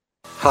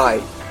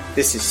Hi,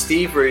 this is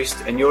Steve Roost,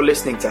 and you're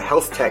listening to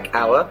Health Tech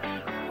Hour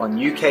on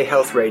UK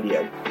Health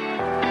Radio.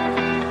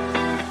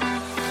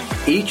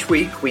 Each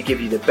week, we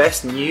give you the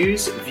best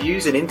news,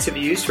 views, and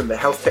interviews from the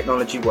health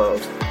technology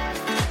world.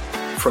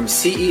 From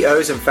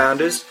CEOs and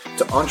founders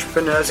to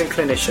entrepreneurs and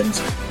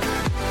clinicians,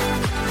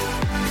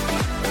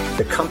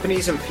 the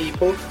companies and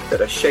people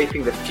that are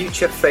shaping the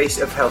future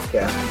face of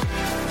healthcare.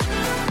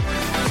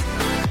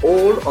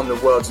 All on the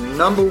world's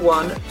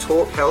 #1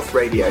 talk health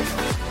radio.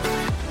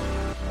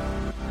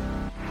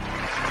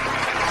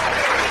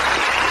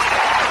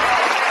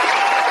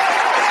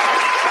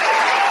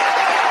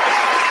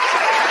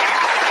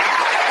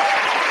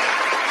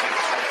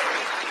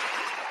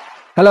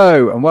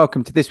 Hello and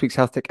welcome to this week's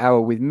Health Tech Hour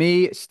with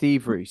me,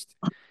 Steve Roost.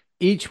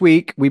 Each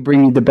week, we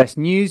bring you the best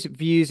news,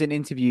 views, and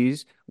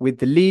interviews with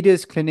the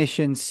leaders,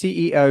 clinicians,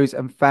 CEOs,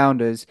 and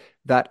founders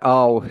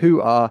who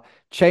are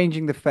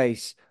changing the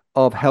face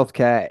of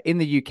healthcare in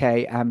the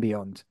UK and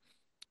beyond.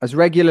 As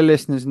regular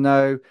listeners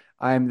know,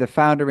 I am the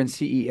founder and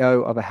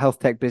CEO of a health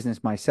tech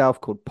business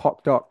myself called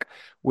PocDoc,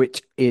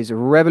 which is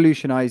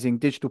revolutionizing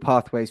digital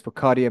pathways for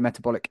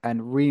cardiometabolic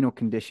and renal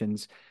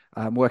conditions,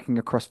 working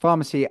across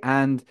pharmacy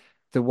and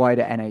the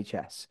wider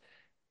NHS.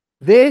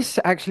 This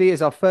actually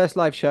is our first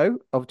live show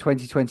of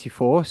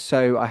 2024.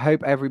 So I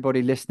hope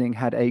everybody listening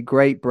had a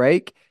great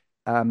break,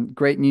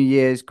 great New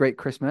Year's, great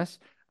Christmas.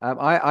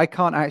 I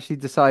can't actually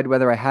decide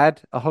whether I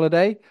had a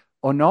holiday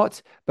or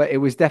not, but it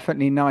was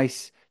definitely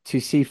nice to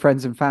see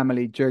friends and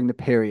family during the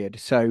period.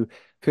 So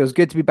feels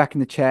good to be back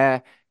in the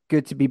chair,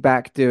 good to be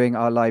back doing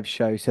our live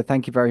show. So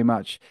thank you very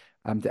much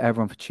to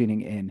everyone for tuning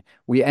in.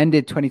 We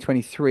ended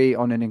 2023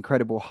 on an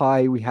incredible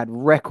high. We had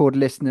record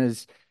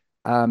listeners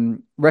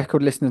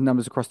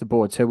numbers across the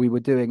board. So we were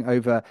doing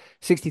over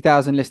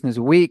 60,000 listeners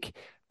a week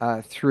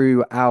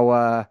through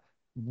our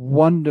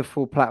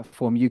wonderful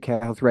platform, UK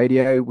Health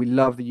Radio. We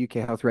love the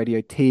UK Health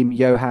Radio team,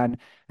 Johan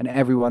and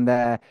everyone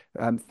there.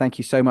 Thank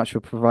you so much for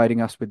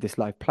providing us with this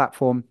live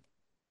platform.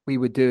 We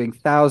were doing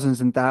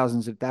thousands and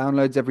thousands of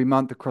downloads every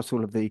month across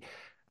all of the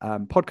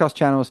podcast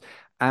channels.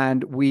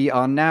 And we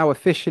are now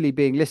officially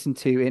being listened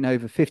to in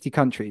over 50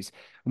 countries.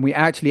 And we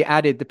actually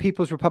added the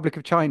People's Republic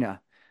of China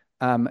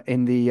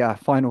in the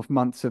final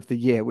months of the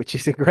year, which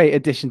is a great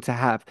addition to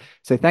have.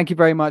 So thank you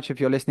very much if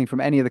you're listening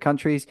from any of the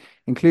countries,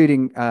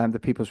 including the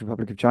People's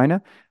Republic of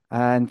China.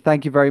 And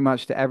thank you very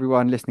much to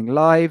everyone listening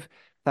live.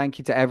 Thank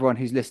you to everyone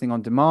who's listening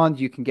on demand.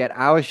 You can get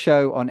our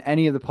show on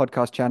any of the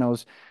podcast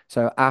channels.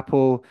 So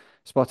Apple,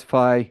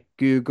 Spotify,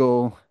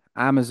 Google,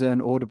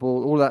 Amazon,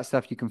 Audible, all that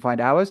stuff, you can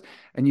find ours.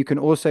 And you can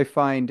also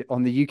find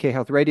on the UK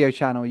Health Radio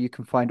channel, you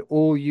can find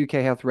all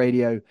UK Health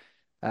Radio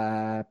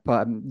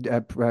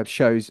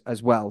shows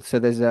as well. So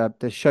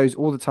there's shows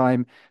all the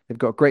time. They've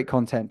got great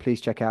content. Please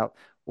check out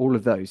all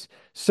of those.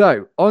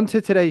 So on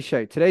to today's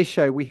show. Today's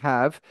show, we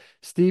have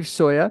Steve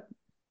Sawyer,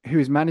 who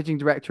is Managing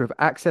Director of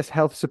Access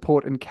Health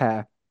Support and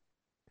Care,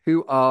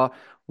 who are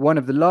one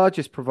of the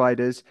largest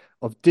providers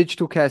of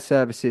digital care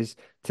services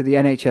to the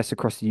NHS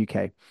across the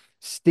UK.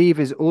 Steve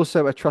is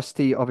also a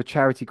trustee of a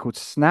charity called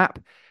SNAP,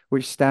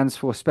 which stands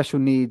for Special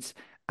Needs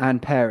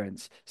and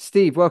Parents.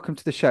 Steve, welcome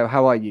to the show.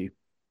 How are you?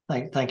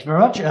 Thank you very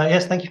much.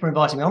 Yes, thank you for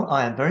inviting me on.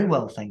 I am very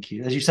well, thank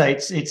you. As you say,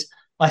 it's.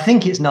 I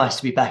think it's nice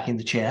to be back in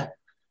the chair.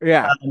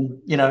 Yeah.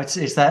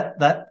 It's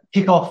that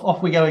kick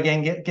off we go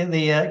again. Get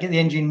the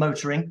engine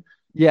motoring.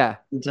 Yeah.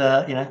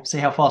 And see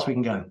how fast we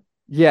can go.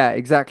 Yeah,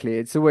 exactly.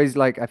 It's always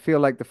like I feel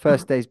like the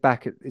first day's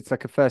back. It's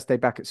like a first day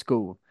back at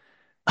school.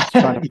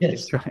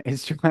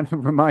 It's trying to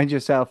remind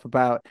yourself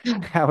about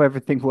how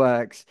everything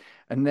works,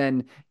 and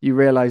then you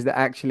realize that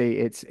actually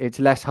it's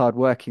less hard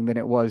working than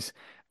it was.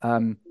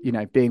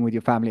 Being with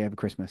your family over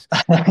Christmas.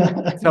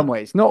 In some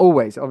ways, not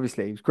always,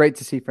 obviously. It was great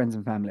to see friends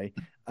and family,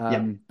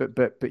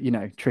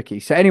 but tricky.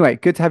 So anyway,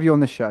 good to have you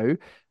on the show.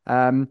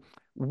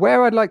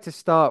 Where I'd like to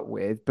start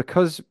with,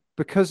 because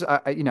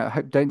I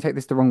hope, don't take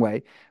this the wrong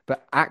way,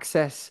 but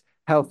Access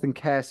Health and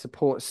Care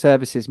Support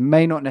Services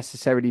may not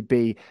necessarily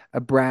be a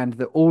brand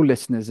that all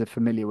listeners are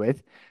familiar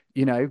with.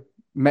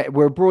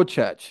 We're a broad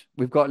church.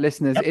 We've got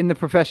listeners in the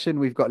profession.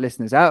 We've got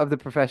listeners out of the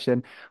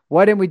profession.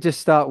 Why don't we just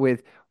start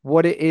with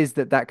what it is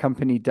that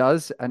company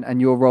does and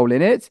your role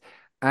in it?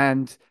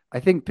 And I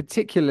think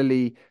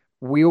particularly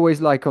we always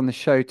like on the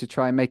show to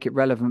try and make it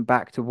relevant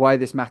back to why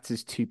this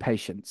matters to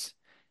patients.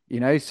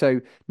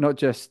 So not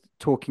just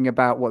talking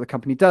about what the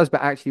company does,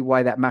 but actually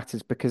why that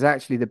matters, because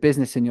actually the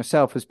business and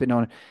yourself has been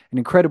on an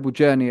incredible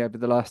journey over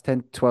the last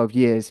 10, 12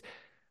 years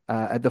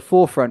at the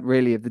forefront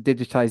really of the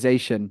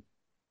digitization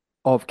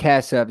of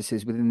care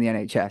services within the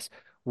NHS,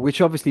 which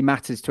obviously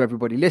matters to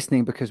everybody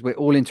listening because we're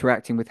all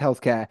interacting with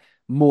healthcare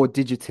more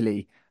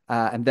digitally,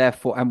 and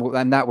therefore,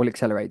 and that will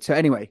accelerate. So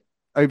anyway,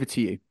 over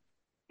to you.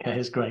 Okay,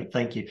 it's great.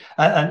 Thank you.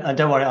 And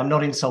don't worry, I'm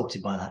not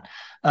insulted by that.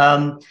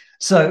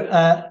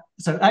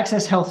 So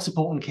Access Health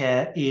Support and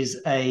Care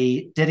is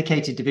a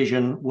dedicated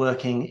division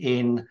working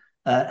in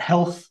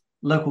health,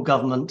 local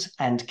government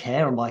and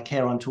care. And by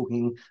care, I'm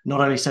talking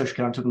not only social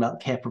care, I'm talking about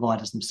care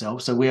providers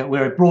themselves. So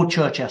we're a broad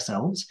church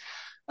ourselves.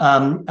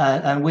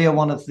 And we are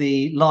one of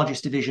the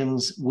largest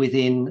divisions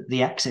within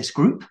the Access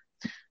Group.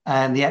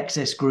 And the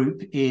Access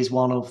Group is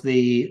one of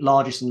the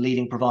largest and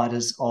leading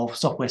providers of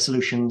software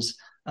solutions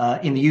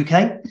in the UK.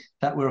 In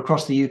fact, we're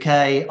across the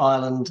UK,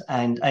 Ireland,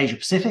 and Asia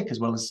Pacific, as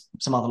well as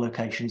some other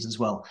locations as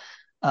well.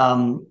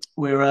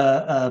 We're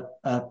a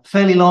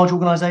fairly large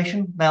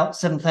organisation, about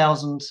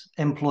 7,000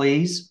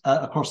 employees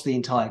across the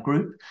entire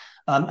group.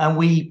 And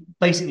we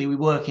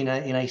work in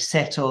a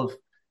set of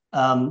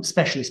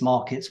specialist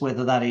markets,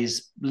 whether that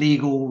is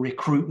legal,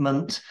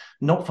 recruitment,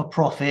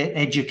 not-for-profit,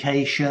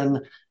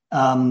 education,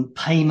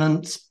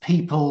 payments,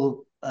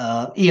 people,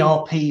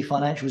 ERP,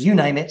 financials, you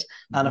name it.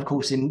 And of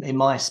course, in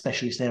my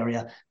specialist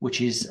area,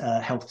 which is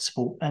health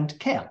support and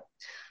care.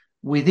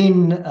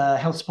 Within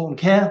health support and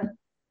care,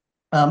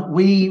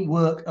 we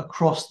work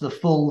across the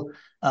full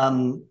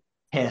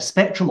care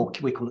spectrum, or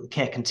we call it the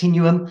care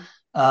continuum.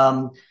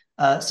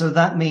 So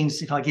that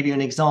means, if I give you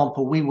an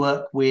example, we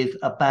work with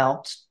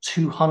about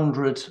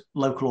 200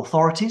 local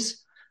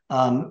authorities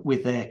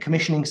with their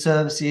commissioning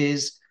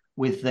services,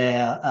 with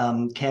their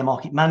care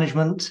market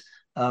management,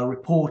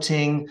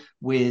 reporting,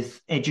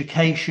 with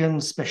education,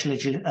 special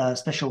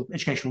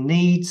educational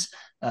needs,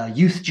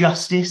 youth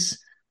justice,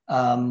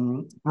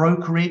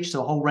 brokerage,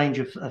 so a whole range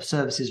of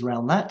services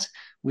around that.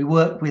 We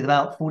work with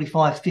about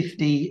 45,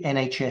 50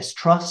 NHS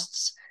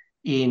trusts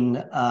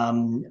in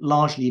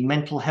largely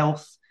mental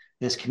health.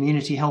 There's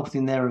community health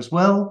in there as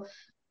well.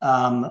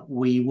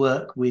 We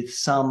work with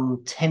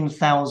some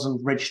 10,000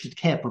 registered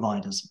care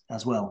providers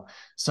as well.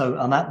 So,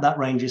 and that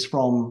ranges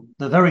from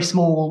the very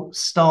small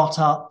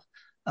startup,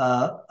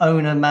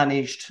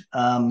 owner-managed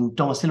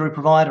domiciliary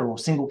provider or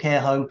single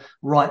care home,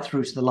 right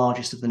through to the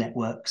largest of the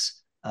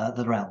networks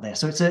that are out there.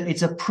 So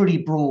it's a pretty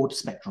broad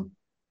spectrum.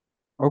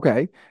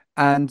 Okay.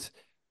 And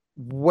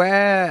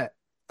where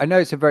I know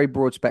it's a very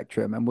broad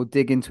spectrum, and we'll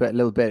dig into it a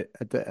little bit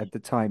at the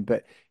time,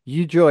 but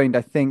you joined,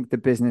 I think, the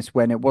business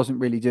when it wasn't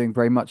really doing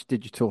very much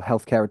digital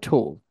healthcare at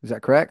all. Is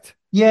that correct?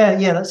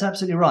 Yeah, that's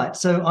absolutely right.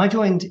 So I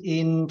joined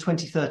in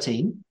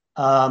 2013.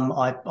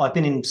 I've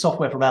been in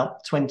software for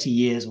about 20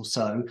 years or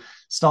so.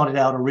 Started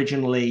out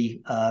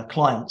originally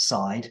client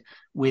side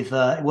with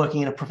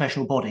working in a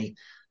professional body,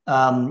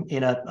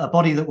 in a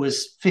body that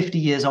was 50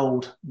 years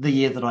old the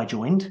year that I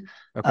joined.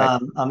 Okay.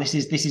 And this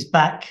is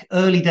back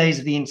early days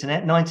of the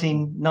internet,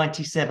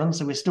 1997.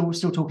 So we're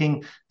still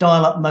talking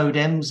dial-up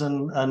modems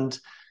and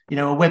a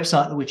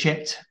website that we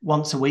checked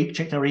once a week,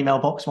 checked our email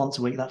box once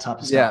a week, that type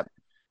of stuff.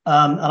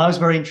 Yeah. And I was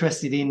very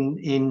interested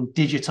in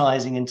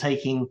digitizing and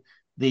taking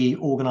the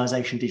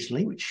organization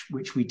digitally,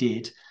 which we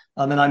did.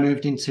 And then I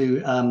moved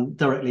into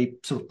directly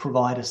sort of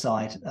provider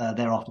side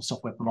thereafter,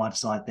 software provider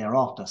side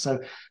thereafter. So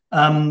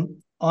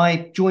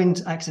I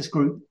joined Access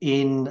Group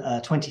in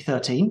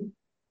 2013.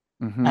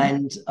 Mm-hmm.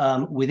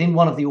 And within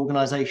one of the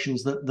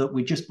organizations that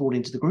we just brought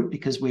into the group,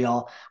 because we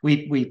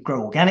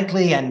grow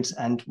organically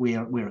and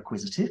we're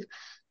acquisitive.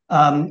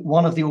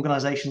 One of the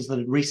organizations that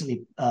had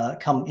recently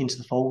come into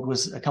the fold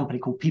was a company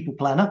called People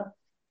Planner,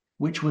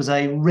 which was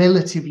a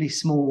relatively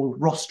small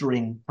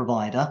rostering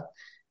provider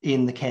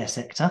in the care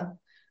sector.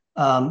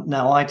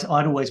 Now, I'd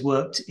always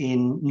worked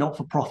in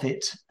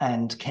not-for-profit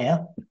and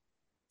care,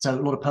 so a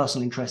lot of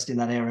personal interest in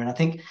that area, and I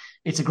think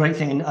it's a great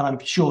thing. And I'm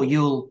sure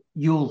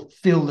you'll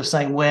feel the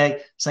same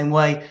way.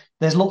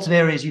 There's lots of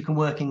areas you can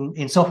work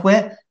in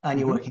software, and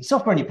you're working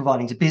software, and you're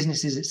providing to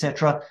businesses,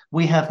 etc.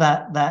 We have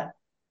that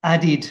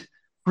added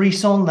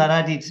frisson, that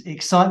added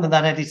excitement,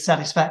 that added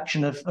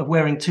satisfaction of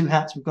wearing two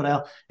hats. We've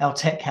got our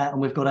tech hat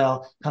and we've got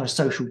our kind of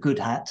social good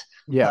hat.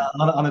 Yeah,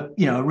 I'm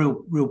a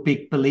real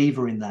big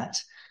believer in that.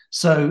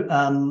 So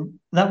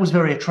that was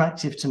very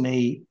attractive to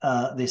me,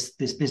 this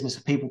business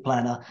of People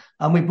Planner.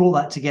 And we brought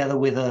that together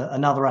with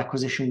another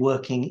acquisition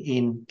working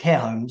in care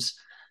homes,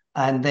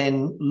 and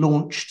then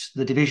launched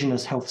the division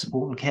as Health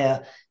Support and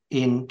Care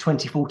in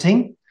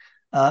 2014.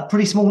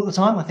 Pretty small at the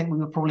time. I think we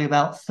were probably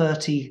about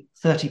 30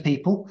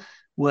 people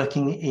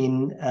working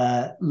in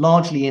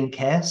largely in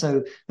care.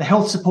 So the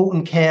Health Support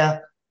and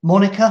Care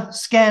moniker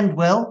scanned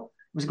well.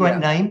 It was a great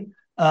name,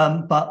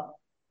 but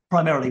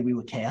primarily we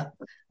were care.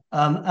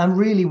 And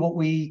really what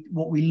we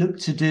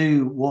looked to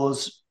do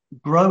was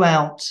grow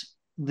out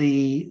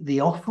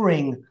the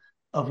offering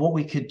of what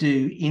we could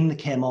do in the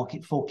care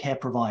market for care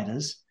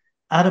providers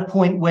at a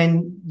point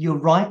when, you're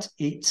right,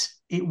 it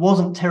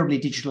wasn't terribly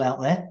digital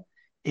out there.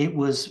 It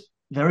was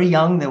very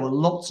young. There were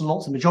lots and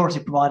lots. The majority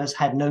of providers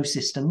had no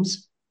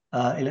systems,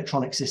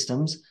 electronic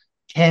systems.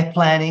 Care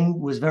planning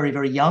was very,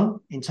 very young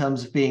in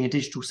terms of being a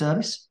digital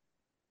service.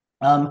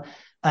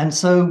 And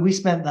so we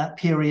spent that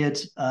period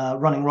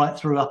running right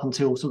through up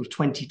until sort of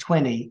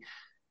 2020,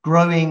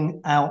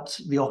 growing out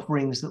the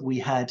offerings that we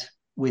had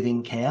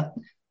within care,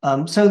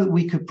 so that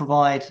we could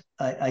provide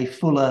a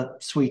fuller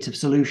suite of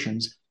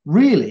solutions,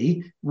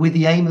 really with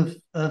the aim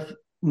of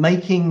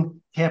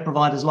making care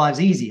providers' lives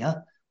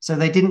easier, so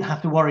they didn't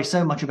have to worry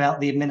so much about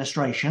the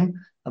administration,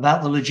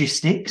 about the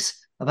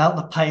logistics, about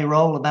the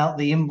payroll, about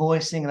the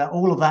invoicing, about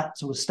all of that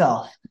sort of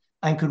stuff,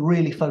 and could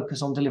really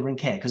focus on delivering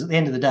care. Because at the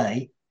end of the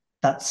day,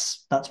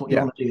 that's what you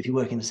want to do if you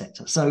work in the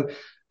sector. So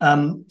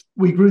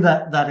We grew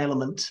that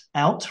element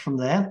out from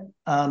there,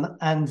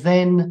 and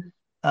then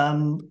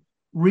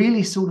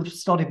really sort of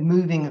started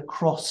moving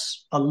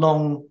across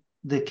along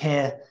the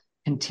care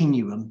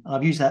continuum. And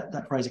I've used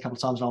that phrase a couple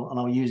of times, and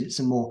I'll use it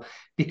some more,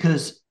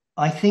 because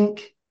I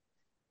think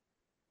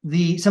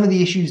some of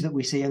the issues that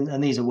we see,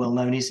 and these are well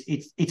known, is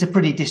it's a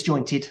pretty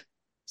disjointed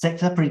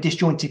sector, pretty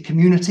disjointed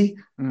community,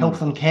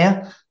 health and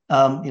care.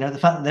 The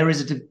fact that there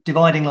is a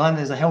dividing line,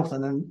 there's a health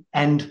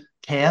and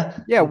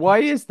care. Yeah, why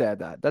is there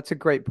that? That's a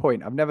great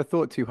point. I've never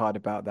thought too hard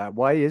about that.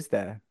 Why is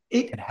there?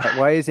 It,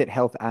 Why is it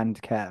health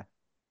and care?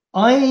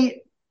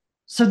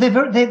 So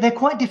they're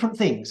quite different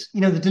things.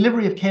 The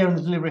delivery of care and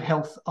the delivery of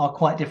health are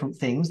quite different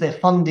things. They're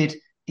funded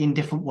in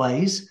different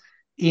ways.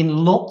 In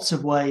lots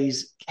of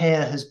ways,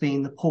 care has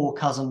been the poor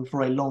cousin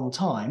for a long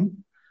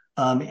time.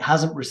 It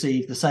hasn't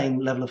received the same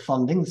level of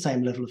funding, the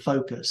same level of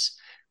focus.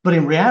 But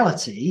in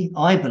reality,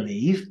 I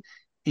believe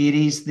it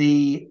is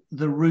the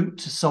route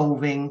to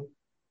solving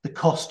the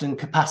cost and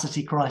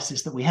capacity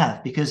crisis that we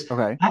have. Because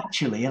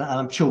actually, and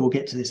I'm sure we'll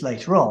get to this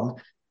later on,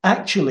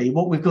 actually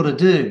what we've got to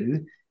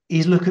do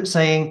is look at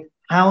saying,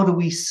 how do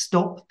we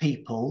stop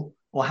people,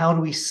 or how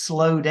do we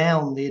slow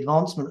down the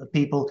advancement of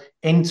people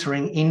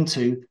entering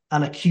into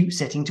an acute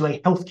setting, to a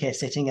healthcare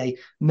setting, a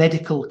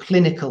medical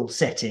clinical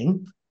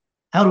setting?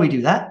 How do we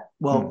do that?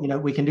 Well,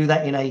 we can do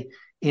that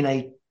in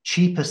a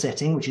cheaper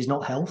setting, which is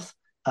not health,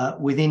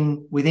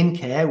 within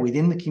care,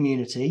 within the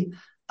community,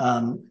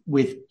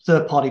 with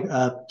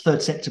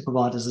third sector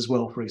providers as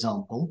well, for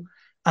example.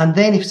 And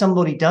then if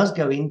somebody does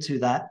go into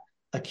that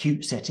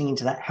acute setting,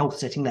 into that health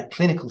setting, that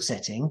clinical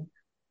setting,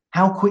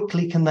 how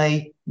quickly can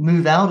they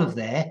move out of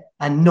there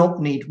and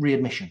not need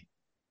readmission?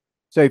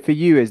 So for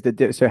you,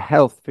 so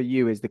health for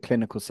you is the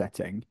clinical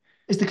setting,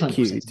 It's the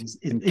clinical acute,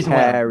 setting. and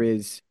care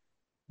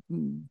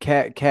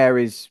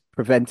is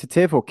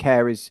preventative, or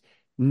care is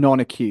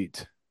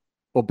non-acute,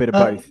 or a bit of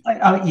both.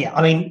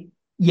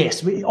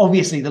 Yes.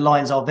 Obviously, the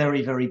lines are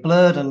very, very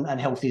blurred,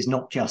 and health is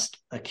not just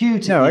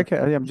acute. No, okay,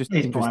 I'm just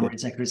it's interested. Primary,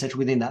 secondary, etc.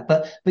 within that.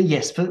 But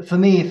yes, for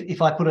me,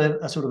 if I put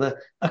a sort of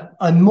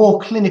a more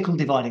clinical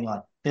dividing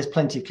line, there's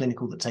plenty of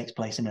clinical that takes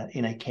place in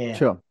a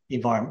care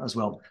environment as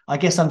well. I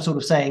guess I'm sort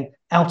of saying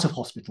out of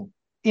hospital,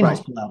 in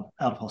hospital,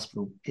 out of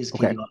hospital is a key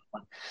dividing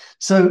line.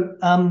 So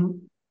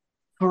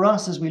for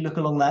us, as we look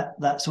along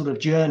that sort of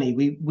journey,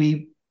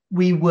 we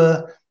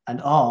were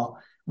and are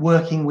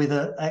working with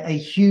a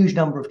huge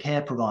number of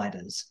care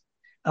providers.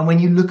 And when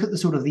you look at the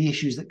sort of the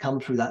issues that come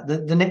through that,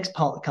 the next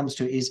part that comes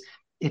to it is,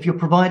 if you're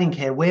providing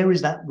care, where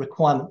is that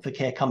requirement for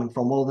care coming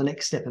from? Well, the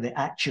next step of it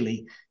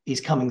actually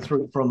is coming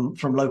through from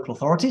local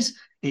authorities.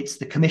 It's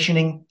the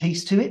commissioning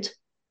piece to it.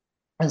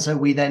 And so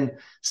we then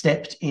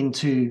stepped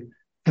into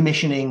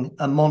commissioning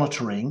and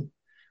monitoring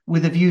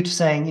with a view to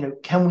saying,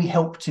 can we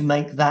help to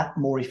make that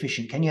more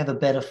efficient? Can you have a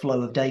better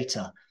flow of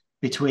data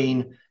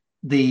between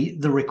the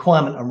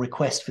requirement and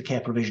request for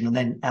care provision and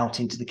then out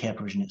into the care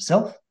provision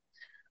itself?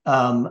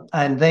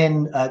 And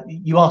then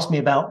you asked me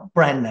about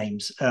brand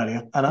names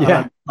earlier,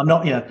 and I'm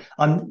not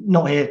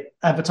here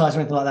advertising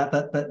or anything like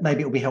that, but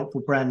maybe it'll be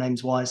helpful brand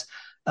names wise.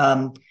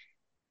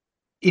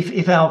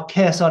 If our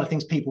care side of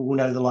things, people will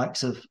know the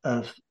likes of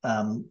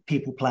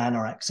People Plan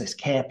or Access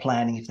Care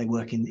Planning if they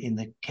work in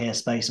the care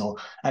space, or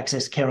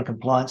Access Care and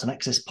Compliance and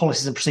Access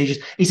Policies and Procedures.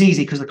 It's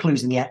easy because the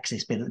clue's in the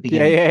access bit at the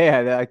beginning.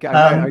 I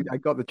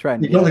got the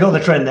trend. You got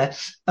the trend there.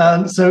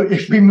 So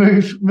if we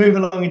move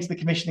along into the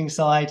commissioning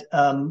side,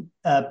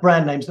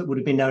 brand names that would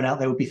have been known out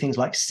there would be things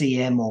like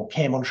CM or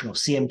Care Monitoring or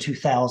CM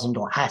 2000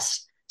 or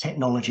HAS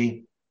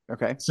technology.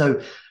 Okay. So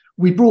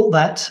we brought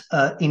that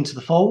into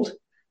the fold.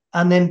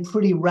 And then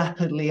pretty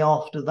rapidly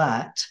after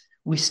that,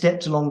 we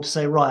stepped along to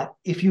say, right,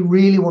 if you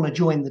really want to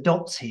join the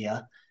dots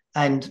here,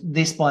 and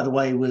this, by the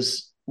way,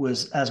 was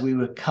as we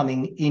were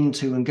coming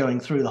into and going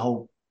through the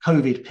whole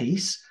COVID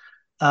piece,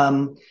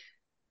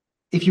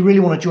 if you really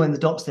want to join the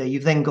dots there,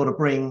 you've then got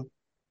to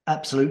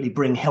absolutely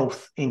bring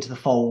health into the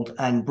fold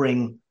and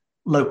bring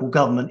local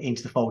government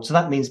into the fold. So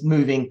that means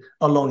moving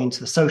along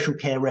into the social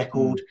care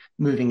record,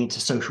 moving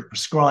into social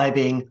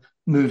prescribing,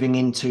 moving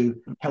into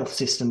health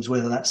systems,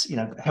 whether that's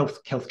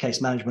health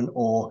case management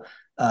or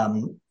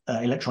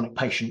electronic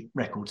patient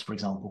records, for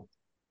example.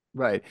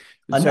 Right.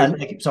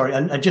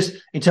 And just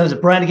in terms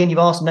of brand, again, you've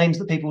asked names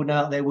that people would know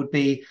out there would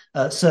be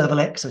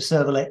Servalec. So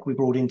Servalec we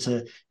brought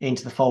into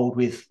the fold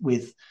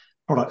with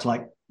products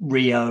like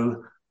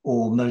Rio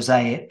or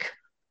Mosaic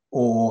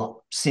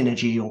or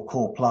Synergy or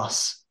Core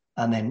Plus,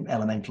 and then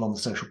Elemental on the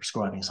social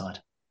prescribing side.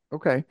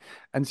 Okay.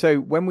 And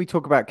so when we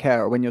talk about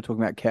care, or when you're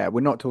talking about care,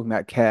 we're not talking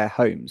about care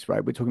homes,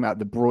 right? We're talking about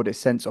the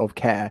broadest sense of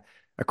care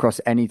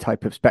across any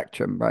type of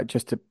spectrum, right?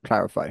 Just to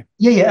clarify.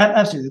 Yeah,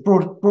 absolutely.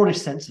 The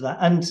broadest sense of that.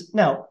 And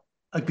now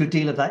a good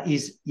deal of that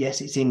is, yes,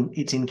 it's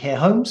in care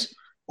homes,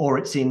 or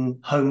it's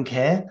in home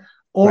care,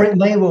 or it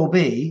may well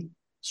be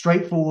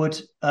straightforward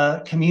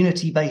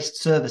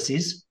community-based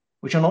services,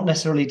 which are not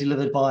necessarily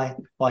delivered by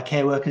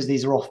care workers.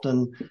 These are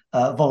often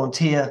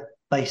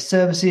volunteer-based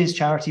services,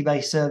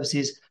 charity-based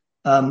services,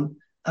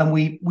 and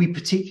we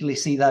particularly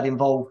see that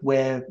involved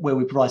where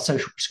we provide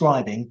social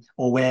prescribing,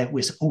 or where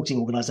we're supporting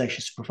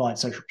organisations to provide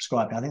social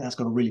prescribing. I think that's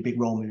got a really big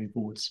role moving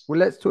forwards. Well,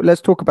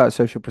 let's talk about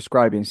social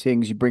prescribing,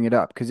 seeing as you bring it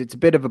up, because it's a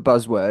bit of a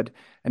buzzword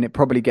and it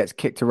probably gets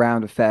kicked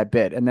around a fair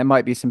bit. And there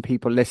might be some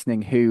people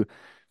listening who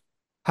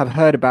have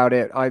heard about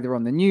it either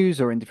on the news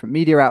or in different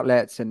media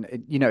outlets, and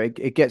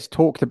it gets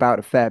talked about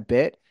a fair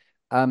bit.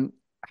 Um,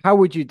 how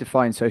would you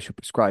define social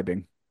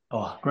prescribing?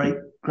 Oh, great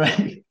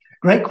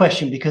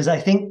question, because I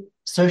think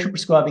social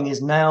prescribing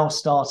is now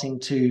starting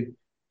to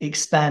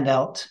expand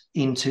out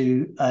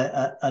into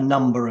a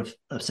number of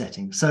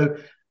settings. So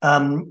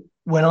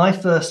when I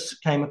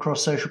first came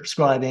across social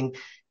prescribing,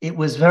 it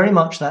was very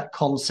much that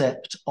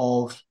concept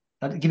of,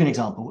 I'll give you an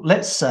example.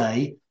 Let's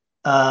say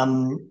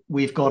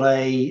we've got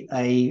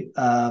a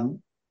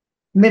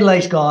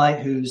middle-aged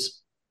guy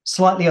who's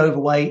slightly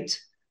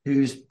overweight,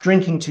 who's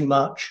drinking too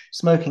much,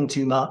 smoking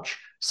too much,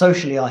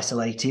 socially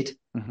isolated,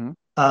 Hmm.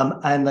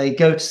 and they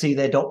go to see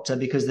their doctor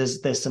because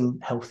there's some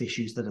health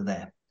issues that are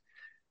there.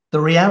 The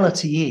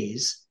reality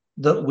is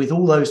that with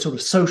all those sort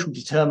of social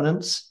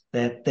determinants,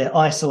 they're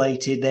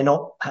isolated, they're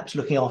not perhaps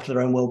looking after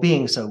their own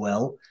well-being so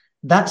well.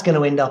 That's going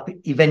to end up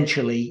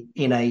eventually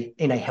in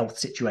a health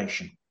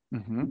situation.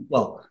 Hmm.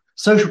 Well,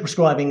 social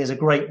prescribing is a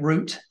great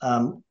route.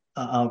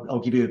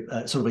 I'll give you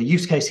a sort of a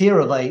use case here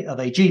of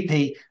a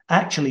GP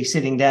actually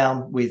sitting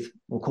down with,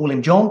 we'll call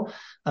him John,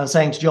 and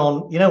saying to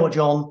John, you know what,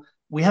 John,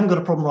 we haven't got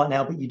a problem right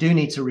now, but you do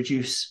need to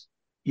reduce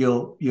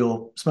your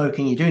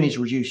smoking. You do need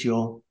to reduce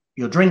your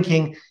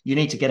drinking. You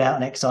need to get out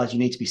and exercise. You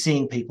need to be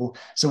seeing people.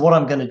 So what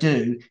I'm going to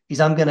do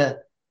is I'm going to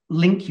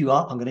link you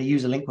up. I'm going to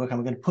use a link work.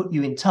 I'm going to put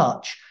you in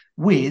touch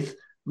with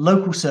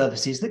local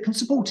services that can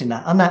support in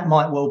that. And that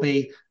might well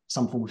be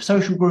some form of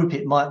social group.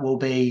 It might well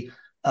be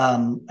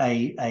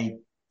a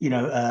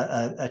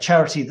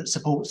charity that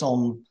supports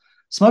on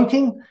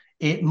smoking.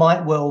 It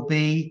might well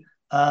be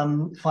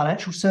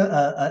financial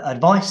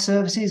advice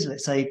services.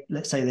 Let's say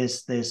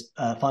there's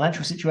a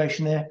financial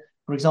situation there,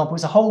 for example.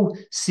 It's a whole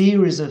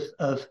series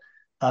of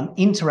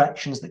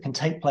interactions that can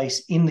take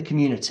place in the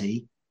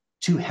community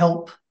to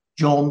help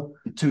John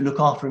to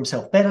look after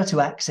himself better, to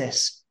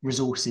access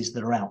resources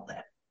that are out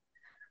there.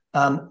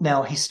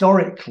 Now,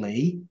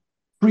 historically,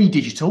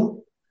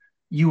 pre-digital,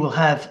 you will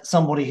have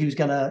somebody who's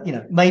going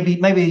to,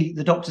 maybe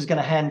the doctor's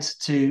going to hand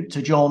to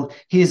John,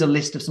 here's a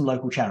list of some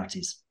local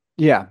charities.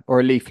 Yeah, or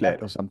a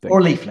leaflet or something. Or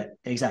a leaflet,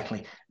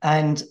 exactly.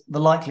 And the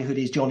likelihood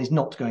is John is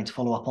not going to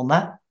follow up on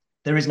that.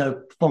 There is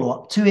no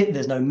follow-up to it.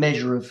 There's no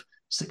measure of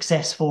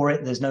success for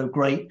it. There's no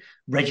great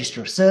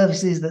register of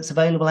services that's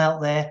available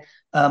out there.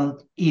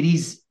 It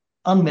is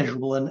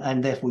unmeasurable,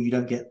 and therefore you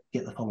don't get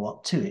the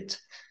follow-up to it.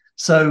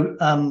 So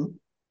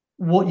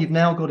what you've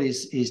now got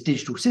is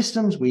digital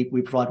systems. We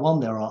provide one.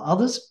 There are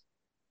others.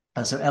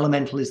 So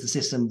Elemental is the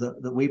system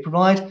that we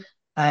provide.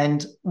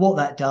 And what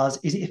that does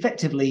is it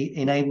effectively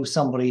enables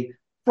somebody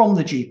from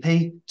the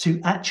GP to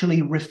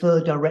actually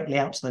refer directly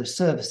out to those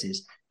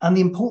services. And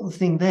the important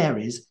thing there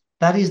is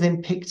that is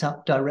then picked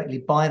up directly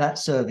by that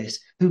service,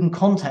 who can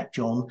contact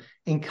John,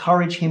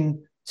 encourage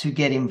him to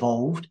get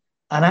involved,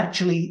 and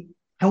actually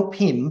help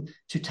him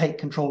to take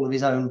control of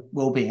his own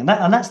well-being.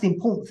 And that's the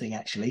important thing,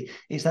 actually,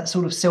 is that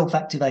sort of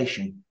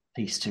self-activation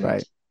piece to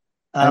Right. it.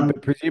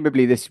 But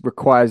presumably this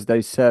requires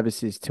those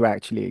services to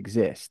actually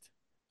exist.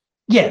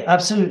 Yeah,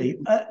 absolutely.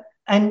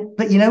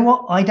 But you know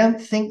what? I don't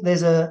think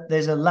there's a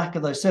lack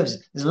of those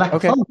services. There's a lack of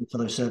Okay. funding for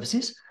those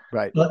services,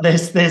 Right. but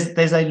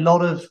there's a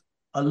lot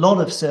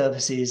of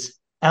services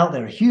out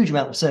there, a huge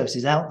amount of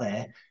services out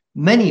there,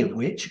 many of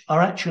which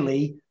are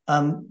actually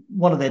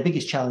one of their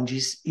biggest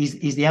challenges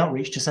is the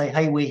outreach to say,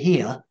 hey, we're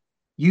here,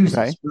 use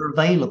us, we're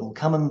available,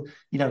 come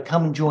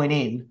and join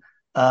in,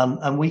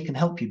 and we can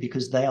help you,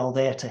 because they are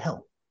there to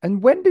help.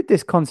 And when did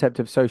this concept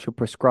of social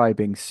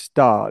prescribing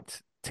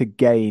start to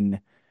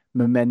gain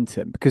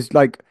momentum? Because,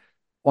 like,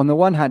 on the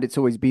one hand, it's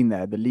always been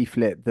there, the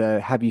leaflet,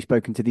 the have you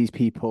spoken to these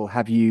people?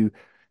 Have you,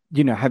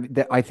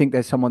 I think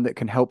there's someone that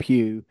can help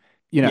you,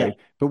 Yeah.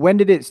 but when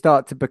did it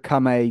start to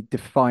become a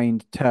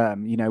defined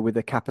term, with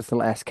a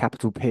capital S,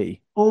 capital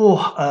P?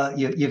 Oh,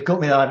 you've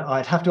got me there.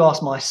 I'd have to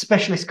ask my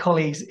specialist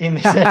colleagues in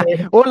this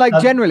area. Or like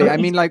generally, I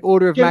But mean, like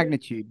order of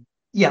magnitude,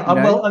 yeah. you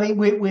know? Well, I mean,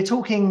 we're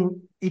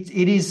talking.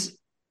 It is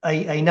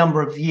a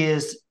number of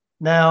years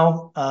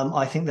now.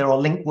 I think there are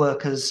link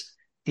workers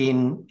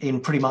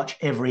in pretty much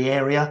every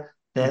area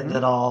Mhm.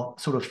 that are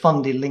sort of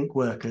funded link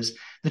workers.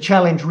 The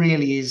challenge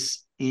really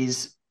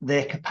is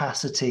their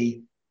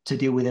capacity to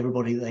deal with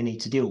everybody that they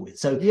need to deal with.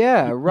 So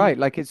Yeah, right.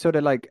 Like it's sort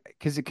of like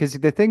because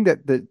the thing that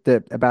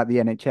about the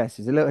NHS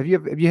is a little.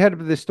 Have you heard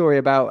of the story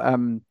about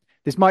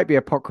this might be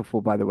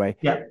apocryphal, by the way.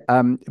 yeah,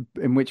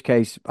 In which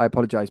case I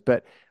apologize,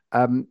 but do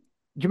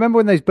you remember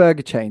when those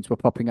burger chains were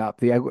popping up?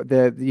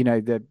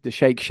 The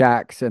Shake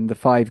Shacks and the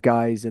Five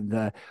Guys and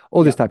the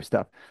all yeah, this type of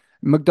stuff.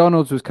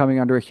 McDonald's was coming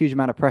under a huge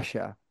amount of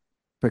pressure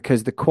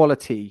because the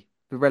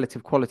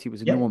relative quality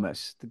was yeah,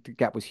 enormous. The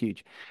gap was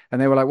huge. And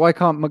they were like, why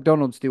can't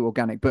McDonald's do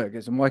organic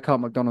burgers? And why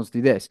can't McDonald's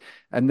do this?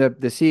 And the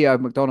CEO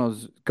of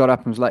McDonald's got up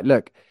and was like,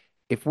 look,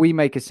 if we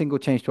make a single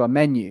change to our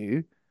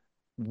menu,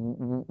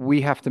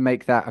 we have to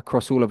make that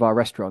across all of our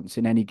restaurants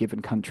in any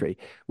given country,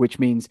 which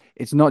means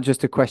it's not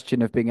just a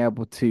question of being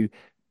able to,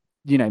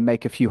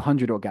 make a few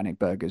hundred organic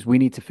burgers. We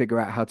need to figure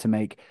out how to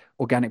make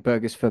organic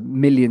burgers for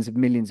millions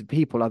of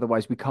people.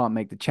 Otherwise, we can't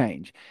make the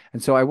change.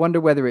 And so I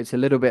wonder whether it's a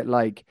little bit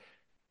like,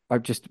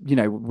 I've just,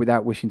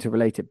 without wishing to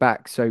relate it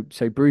back so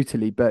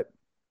brutally, but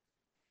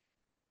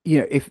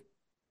if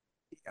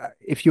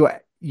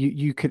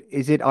you could,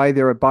 is it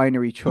either a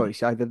binary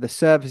choice? Either the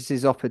service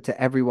is offered to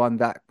everyone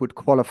that would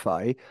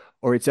qualify,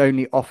 or it's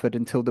only offered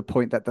until the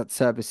point that that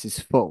service is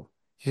full.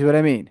 Do you see what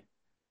I mean?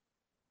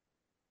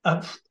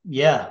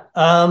 Yeah.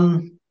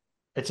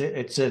 It's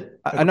a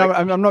I know great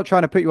I'm not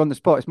trying to put you on the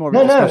spot. It's more of a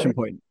no. discussion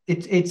point.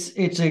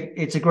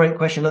 It's a great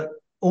question. Look,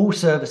 all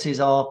services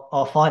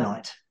are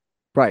finite.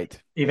 Right.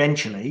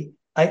 Eventually,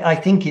 I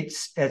think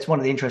it's one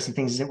of the interesting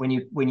things is that when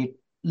you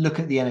look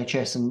at the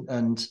NHS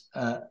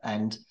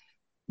and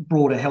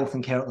broader health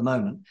and care at the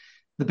moment,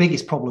 the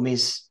biggest problem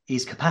is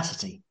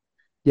capacity,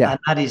 Yeah.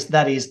 and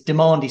that is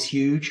demand is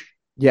huge,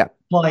 Yeah.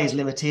 supply is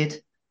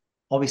limited.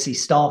 Obviously,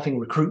 staffing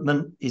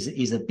recruitment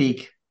is a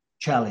big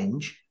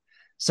challenge.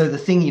 So the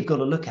thing you've got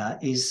to look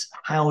at is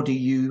how do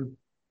you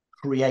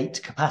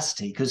create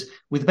capacity? Because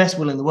with the best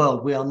will in the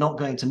world, we are not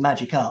going to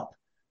magic up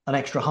an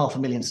extra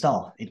 500,000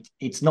 staff.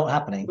 It's not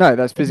happening. No,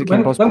 that's We physically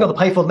haven't got impossible. to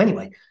pay for them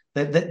anyway.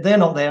 They're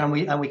not there, and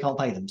we can't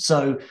pay them.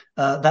 So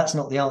that's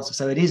not the answer.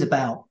 So it is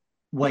about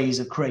ways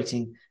of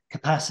creating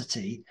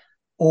capacity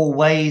or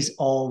ways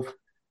of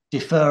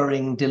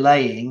deferring,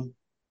 delaying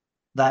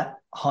that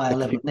higher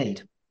level of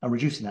need and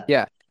reducing that.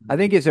 Yeah, I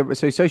think it's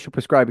so social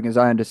prescribing, as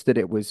I understood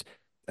it, was,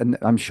 and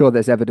I'm sure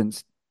there's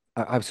evidence.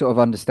 I've sort of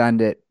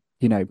understand it,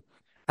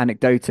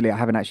 anecdotally. I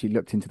haven't actually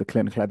looked into the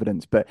clinical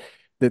evidence, but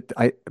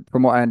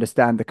from what I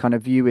understand, the kind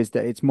of view is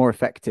that it's more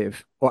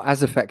effective, or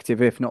as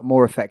effective, if not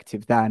more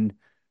effective, than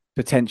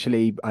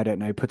potentially, I don't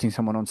know, putting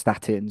someone on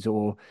statins,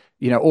 or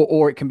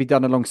or it can be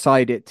done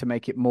alongside it to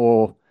make it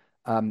more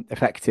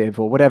effective,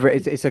 or whatever.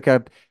 It's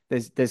like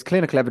there's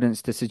clinical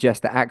evidence to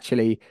suggest that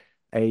actually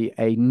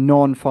a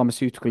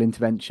non-pharmaceutical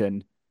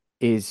intervention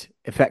is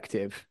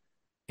effective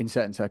in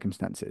certain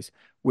circumstances,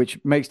 which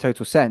makes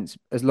total sense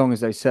as long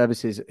as those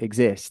services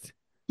exist,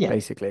 Yeah.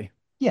 basically.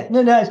 Yeah,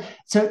 no.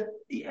 So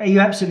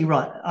you're absolutely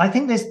right. I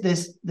think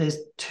there's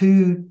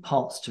two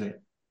parts to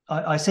it.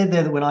 I said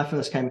there that when I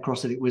first came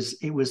across it, it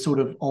was sort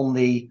of on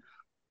the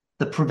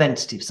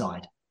preventative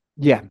side.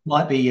 Yeah.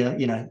 Might be, are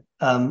you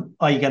going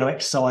to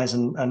exercise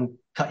and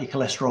cut your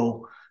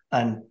cholesterol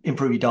and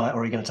improve your diet,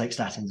 or are you going to take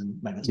statins? And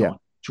maybe it's Yeah. not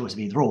a choice of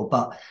either or.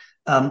 But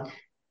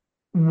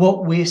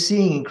what we're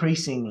seeing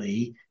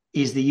increasingly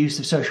is the use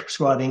of social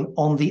prescribing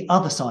on the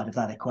other side of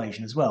that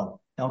equation as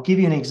well. I'll give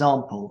you an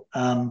example.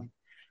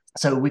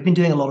 So we've been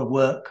doing a lot of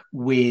work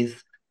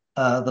with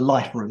the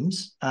Life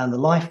Rooms, and the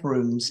Life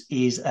Rooms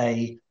is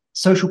a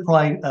social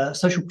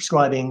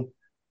prescribing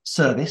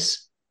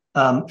service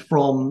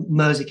from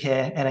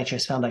Merseycare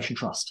NHS Foundation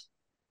Trust.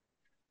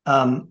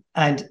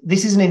 And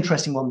this is an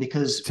interesting one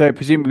because So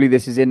presumably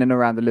this is in and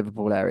around the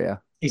Liverpool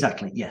area.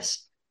 exactly,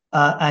 yes.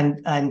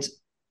 And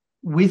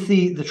with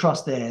the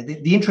trust there,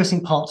 the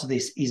interesting parts of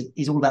this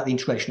is all about the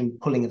integration and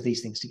pulling of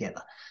these things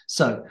together.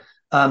 So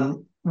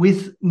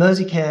with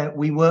Merseycare,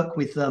 we work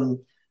with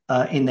them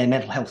in their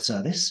mental health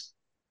service,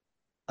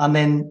 and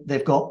then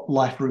they've got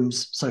Life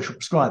Rooms social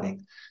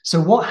prescribing. So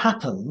what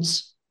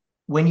happens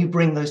when you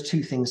bring those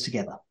two things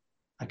together?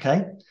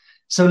 Okay,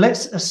 so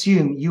let's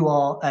assume you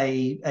are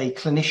a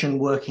clinician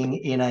working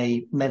in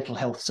a mental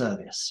health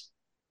service.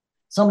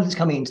 Somebody that's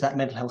coming into that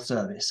mental health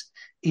service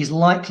is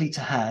likely to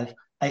have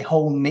a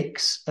whole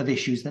mix of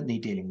issues that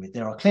need dealing with.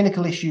 There are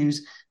clinical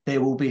issues.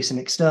 There will be some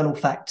external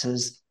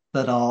factors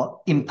that are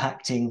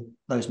impacting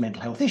those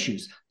mental health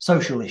issues,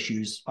 social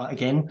issues,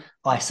 again,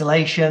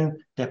 isolation,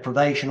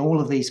 deprivation,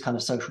 all of these kind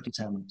of social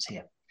determinants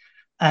here.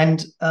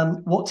 And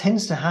what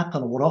tends to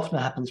happen, or what often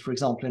happens, for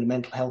example, in a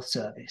mental health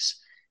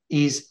service,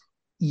 is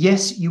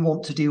yes, you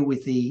want to deal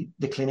with the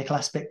clinical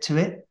aspect to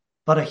it,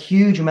 but a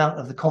huge amount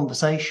of the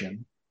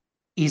conversation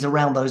is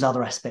around those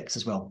other aspects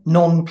as well,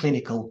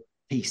 non-clinical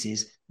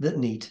pieces that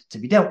need to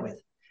be dealt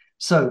with.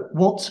 So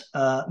what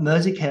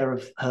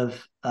Merseycare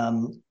have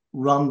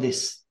run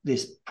this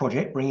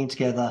project, bringing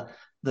together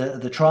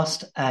the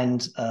trust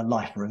and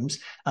Life Rooms,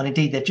 and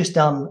indeed they've just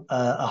done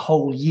a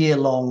whole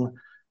year-long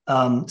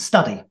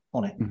study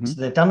on it. Mm-hmm.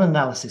 So they've done an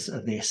analysis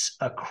of this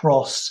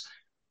across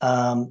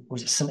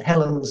was it St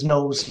Helens,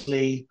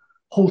 Knowsley,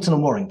 Halton,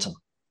 and Warrington.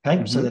 Okay,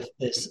 mm-hmm. So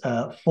there's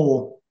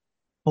four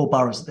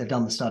boroughs that they've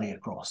done the study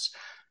across.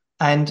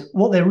 And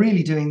what they're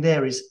really doing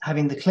there is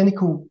having the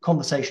clinical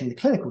conversation in the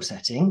clinical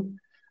setting,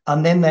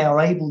 and then they are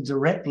able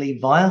directly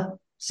via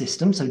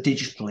system, so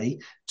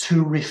digitally,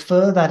 to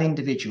refer that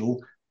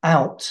individual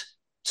out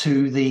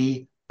to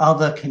the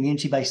other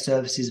community-based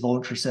services,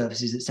 voluntary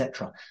services,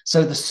 etc.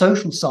 So the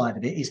social side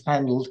of it is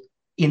handled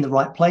in the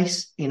right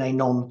place in a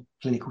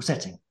non-clinical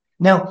setting.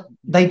 Now,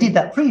 they did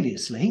that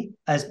previously,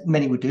 as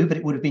many would do, but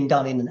it would have been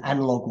done in an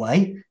analog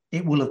way.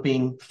 It will have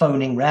been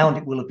phoning round,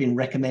 it will have been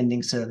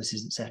recommending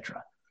services,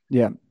 etc.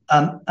 Yeah.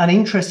 And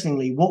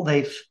interestingly, what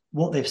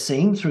they've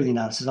seen through the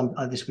analysis,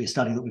 this will be a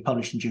study that we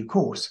published in due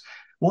course.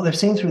 What they've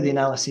seen through the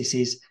analysis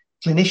is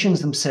clinicians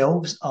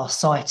themselves are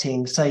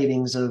citing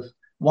savings of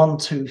 1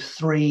 to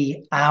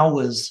 3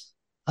 hours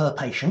per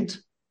patient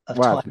of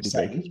Wow, time it's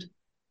really big. saved,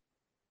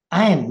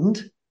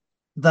 and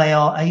they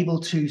are able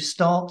to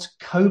start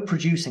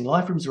co-producing.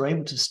 Life rooms are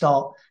able to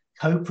start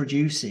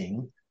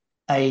co-producing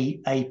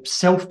a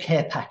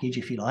self-care package,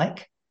 if you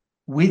like,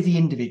 with the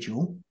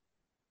individual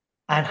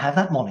and have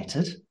that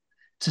monitored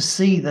to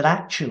see that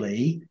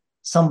actually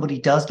somebody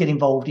does get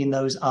involved in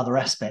those other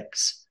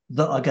aspects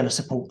that are going to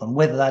support them,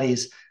 whether that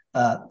is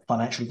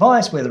financial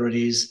advice, whether it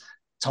is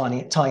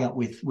tying up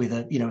with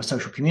a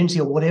social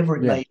community or whatever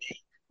it Yeah. may be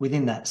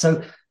within that.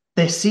 So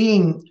they're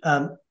seeing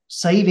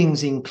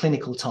savings in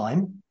clinical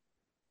time.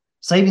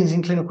 Savings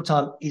in clinical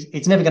time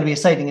it's never going to be a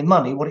saving in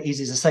money. What it is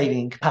a saving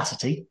in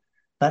capacity.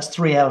 That's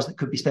 3 hours that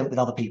could be spent with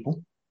other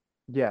people.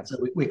 Yeah. So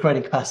we're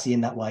creating capacity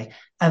in that way.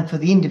 And for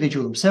the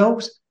individual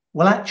themselves,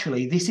 well,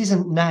 actually, this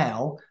isn't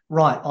now,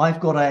 right, I've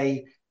got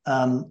a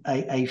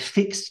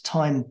fixed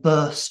time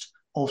burst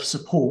of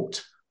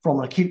support from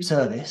an acute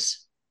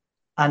service,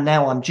 and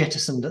now I'm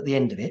jettisoned at the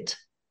end of it.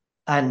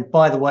 And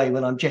by the way,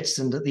 when I'm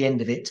jettisoned at the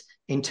end of it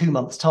in 2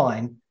 months'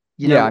 time,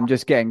 Yeah, I'm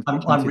just getting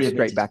I'm treated straight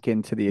readmitted. back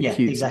into the Yeah,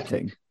 acute exactly.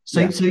 setting. So,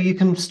 Yeah. so you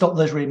can stop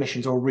those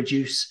readmissions or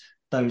reduce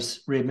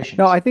those No, readmissions.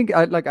 I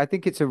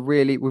think it's a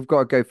really we've got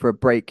to go for a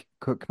break,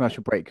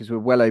 commercial break because we're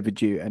well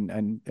overdue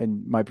and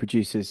my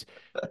producer's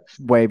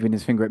waving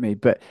his finger at me.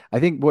 But I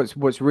think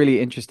what's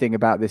really interesting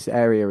about this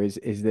area is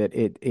that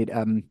it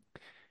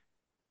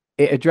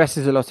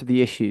addresses a lot of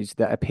the issues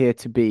that appear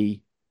to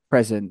be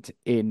present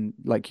in,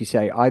 like you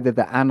say, either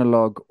the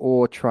analog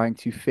or trying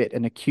to fit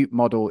an acute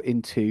model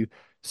into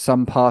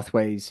some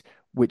pathways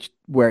which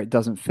where it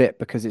doesn't fit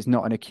because it's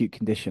not an acute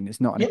condition, it's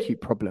not an Yep.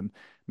 acute problem,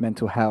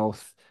 mental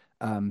health,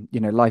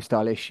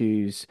 lifestyle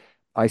issues,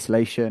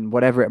 isolation,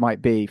 whatever it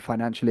might be,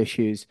 financial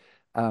issues,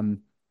 um,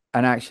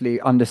 and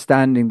actually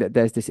understanding that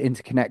there's this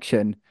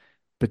interconnection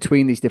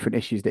between these different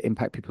issues that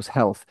impact people's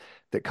health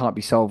that can't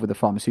be solved with a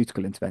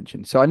pharmaceutical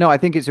intervention. So I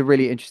think it's a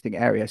really interesting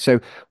area. So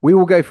we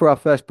will go for our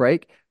first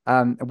break.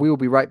 And we will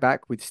be right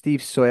back with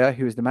Steve Sawyer,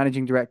 who is the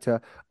managing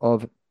director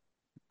of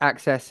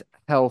Access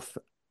Health,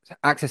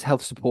 Access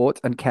Health Support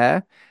and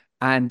Care.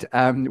 And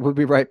we'll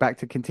be right back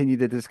to continue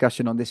the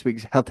discussion on this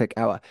week's Health Tech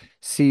Hour.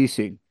 See you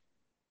soon.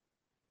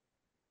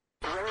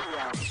 UK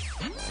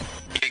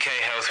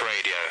Health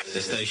Radio, the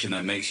station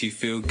that makes you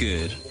feel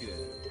good.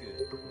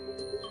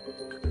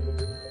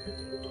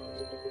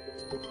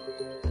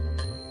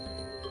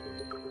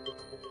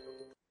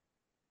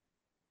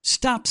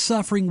 Stop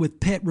suffering with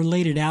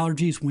pet-related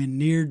allergies when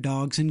near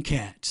dogs and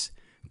cats.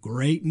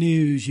 Great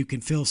news! You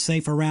can feel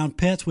safe around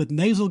pets with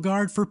Nasal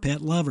Guard for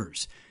pet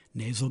lovers.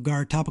 Nasal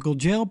Guard topical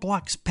gel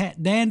blocks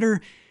pet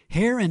dander,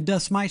 hair, and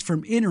dust mites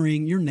from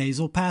entering your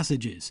nasal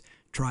passages.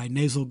 Try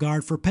Nasal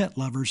Guard for pet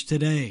lovers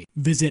today.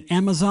 Visit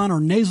Amazon or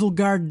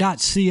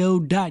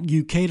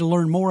nasalguard.co.uk to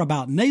learn more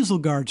about Nasal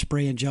Guard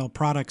spray and gel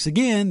products.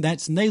 Again,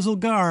 that's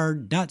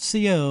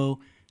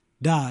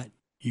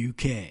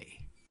nasalguard.co.uk.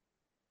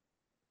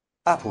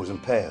 Apples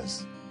and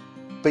pears,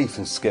 beef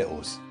and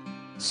skittles,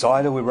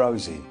 cider with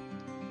Rosie,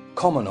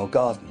 common or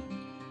garden,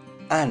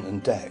 ant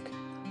and deck,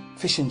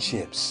 fish and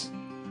chips,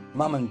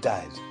 mum and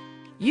dad.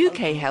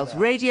 UK Health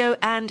Radio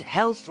and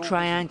Health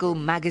Triangle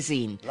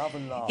magazine.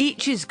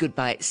 Each is good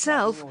by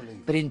itself,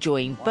 but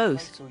enjoying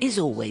both is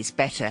always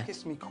better.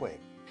 Kiss me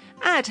quick.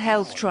 Add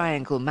Health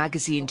Triangle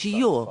magazine to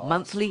your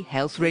monthly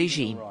health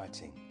regime.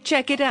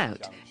 Check it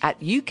out at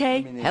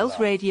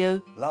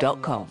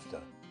ukhealthradio.com.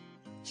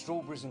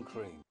 Strawberries and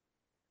cream.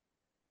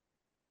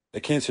 A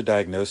cancer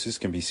diagnosis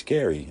can be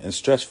scary and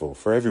stressful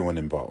for everyone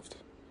involved.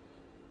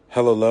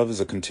 Hello Love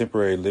is a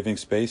contemporary living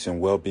space and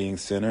well-being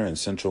center in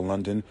central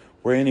London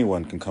where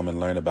anyone can come and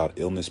learn about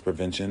illness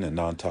prevention and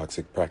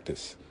non-toxic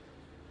practice.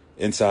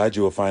 Inside,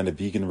 you will find a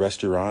vegan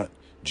restaurant,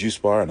 juice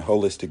bar, and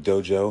holistic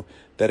dojo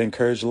that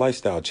encourage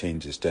lifestyle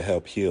changes to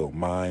help heal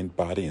mind,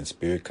 body, and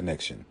spirit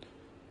connection.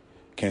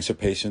 Cancer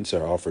patients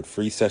are offered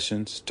free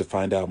sessions. To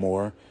find out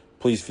more,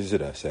 please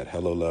visit us at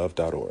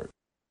hellolove.org.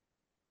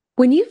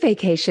 When you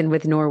vacation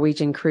with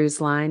Norwegian Cruise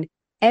Line,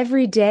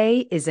 every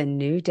day is a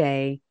new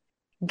day.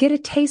 Get a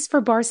taste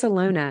for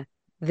Barcelona,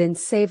 then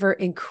savor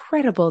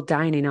incredible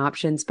dining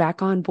options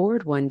back on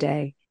board one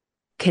day.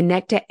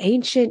 Connect to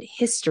ancient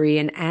history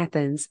in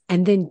Athens,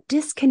 and then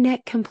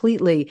disconnect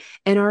completely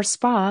in our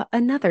spa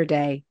another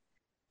day.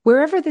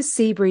 Wherever the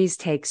sea breeze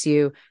takes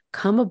you,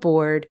 come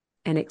aboard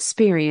and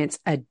experience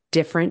a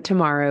different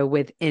tomorrow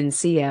with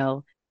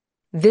NCL.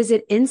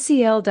 Visit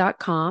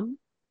ncl.com,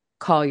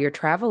 call your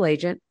travel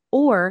agent,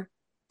 or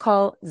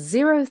call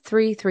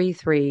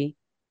 0333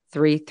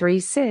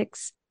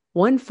 336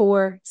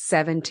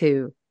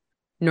 1472.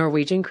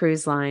 Norwegian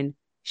Cruise Line.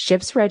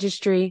 Ships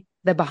Registry,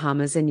 the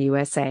Bahamas and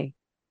USA.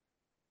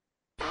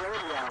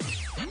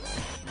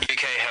 UK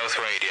Health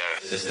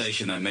Radio, the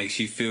station that makes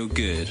you feel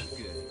good.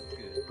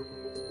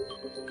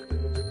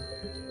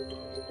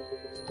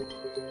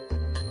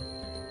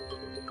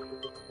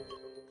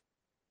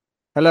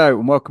 Hello,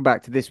 and welcome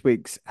back to this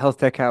week's Health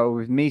Tech Hour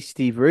with me,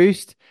 Steve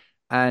Roost,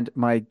 and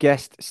my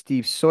guest,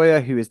 Steve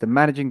Sawyer, who is the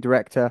Managing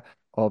Director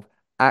of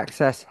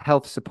Access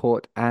Health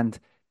Support and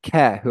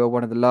Care, who are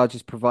one of the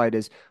largest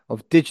providers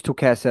of digital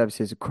care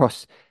services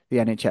across the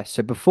NHS.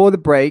 So before the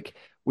break,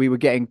 we were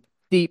getting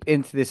deep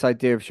into this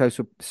idea of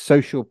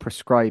social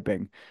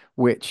prescribing,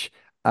 which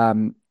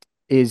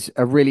is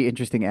a really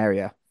interesting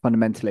area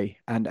fundamentally,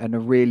 and a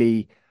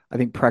really, I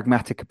think,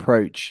 pragmatic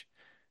approach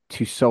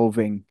to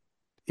solving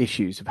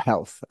issues of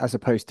health as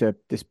opposed to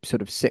this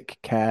sort of sick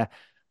care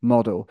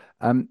model.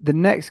 But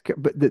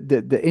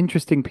the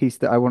interesting piece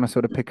that I want to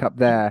sort of pick up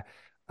there,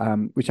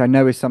 which I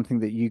know is something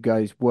that you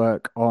guys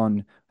work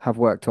on, have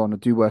worked on, or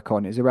do work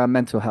on, is around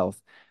mental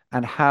health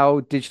and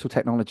how digital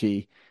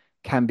technology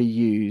can be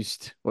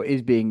used or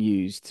is being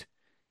used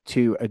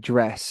to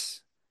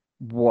address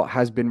what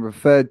has been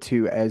referred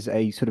to as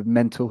a sort of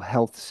mental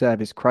health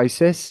service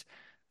crisis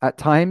at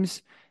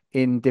times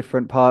in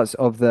different parts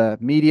of the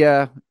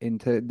media,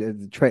 into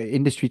the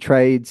industry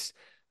trades,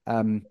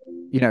 um,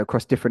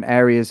 across different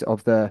areas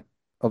of the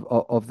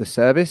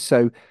service.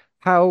 So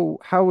how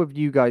have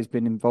you guys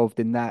been involved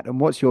in that, and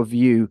what's your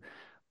view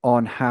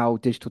on how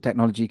digital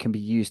technology can be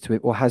used to,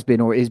 or has been,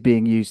 or is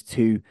being used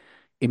to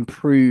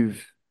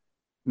improve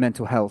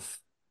mental health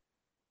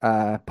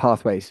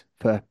pathways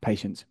for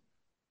patients?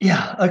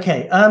 Yeah.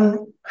 Okay.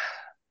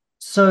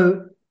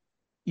 So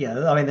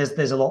yeah, I mean,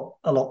 there's a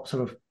lot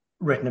sort of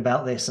written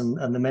about this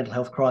and the mental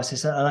health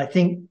crisis, and I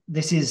think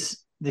this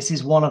is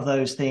one of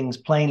those things.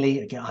 Plainly,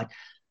 again,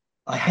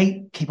 I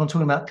hate keep on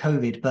talking about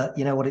COVID, but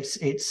you know what?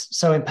 It's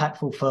so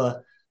impactful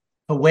for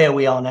where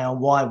we are now,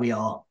 why we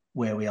are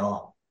where we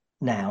are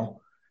now.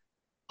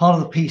 Part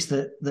of the piece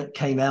that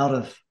came out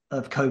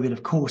of COVID,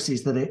 of course,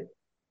 is that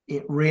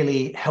it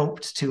really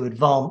helped to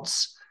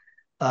advance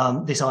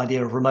this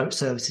idea of remote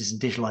services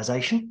and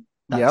digitalization.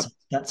 Yep.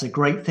 That's a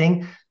great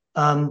thing.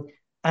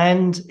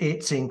 And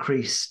it's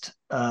increased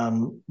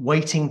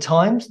waiting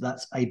times.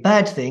 That's a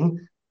bad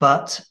thing,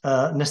 but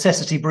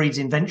necessity breeds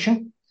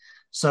invention.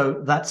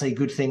 So that's a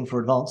good thing for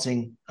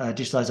advancing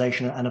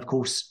digitalization. And of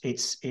course,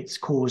 it's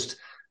caused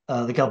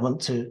the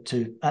government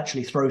to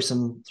actually throw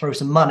some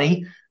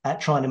money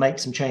at trying to make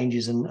some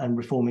changes and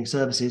reforming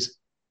services.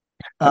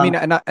 I mean,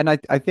 and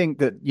I think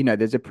that,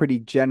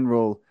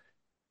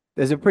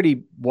 there's a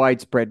pretty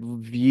widespread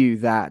view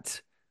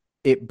that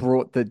it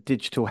brought the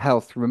digital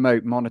health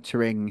remote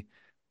monitoring,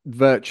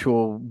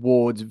 virtual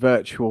wards,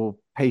 virtual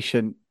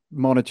patient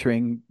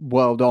monitoring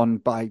world on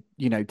by,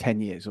 10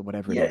 years or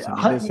whatever it is. I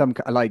mean, there's some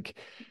like,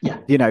 yeah.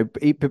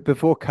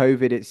 before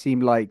COVID, it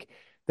seemed like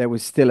there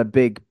was still a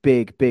big,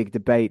 big, big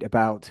debate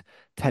about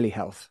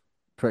telehealth,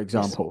 for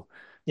example.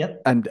 Yes.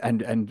 Yep.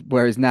 And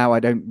whereas now I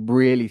don't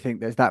really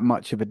think there's that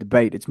much of a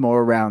debate. It's more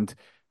around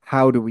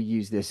how do we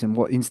use this and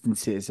what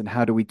instances and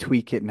how do we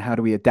tweak it and how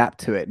do we adapt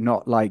to it?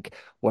 Not like,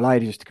 well, I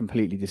just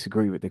completely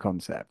disagree with the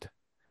concept.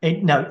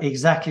 No,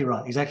 exactly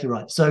right. Exactly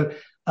right. So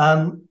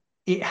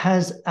it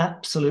has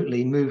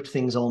absolutely moved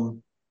things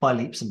on by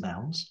leaps and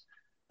bounds.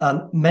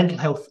 Mental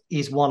health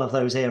is one of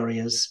those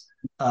areas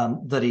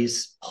that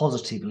is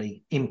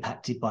positively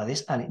impacted by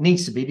this, and it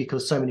needs to be,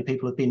 because so many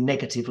people have been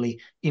negatively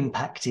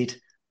impacted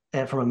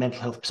from a mental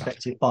health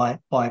perspective by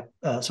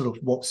sort of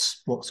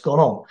what's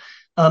gone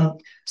on.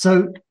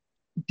 So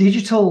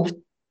digital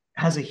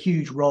has a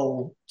huge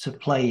role to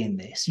play in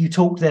this. You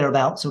talked there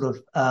about sort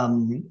of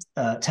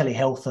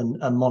telehealth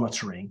and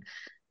monitoring.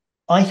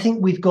 I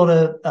think we've got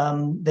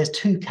there's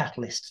two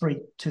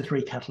or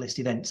three catalyst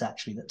events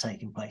actually that are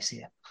taking place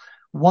here.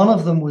 One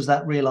of them was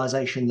that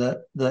realization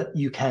that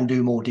you can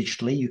do more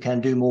digitally, you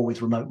can do more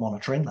with remote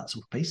monitoring, that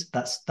sort of piece.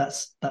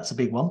 That's a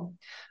big one,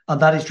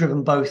 and that is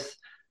driven both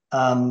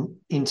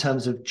in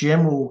terms of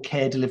general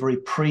care delivery,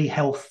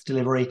 pre-health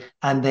delivery,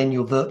 and then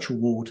your virtual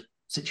ward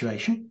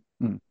situation.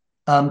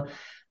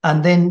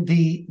 And then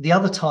the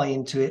other tie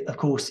into it, of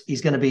course,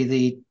 is going to be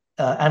the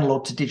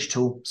analog to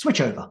digital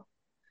switchover.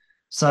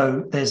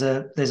 So there's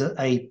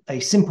a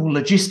simple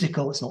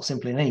logistical, it's not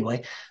simple in any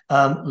way,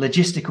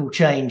 logistical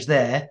change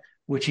there,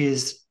 which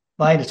is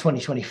by end of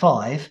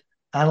 2025,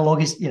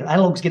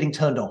 analog's getting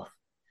turned off.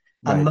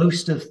 Right. And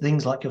most of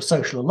things like your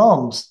social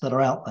alarms that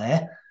are out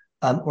there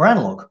were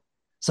analog.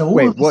 So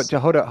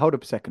hold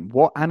up a second.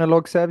 What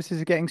analog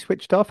services are getting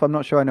switched off? I'm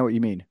not sure I know what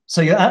you mean.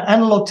 So your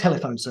analog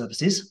telephone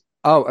services.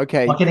 Oh,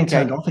 okay. Are getting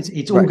turned off.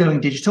 It's all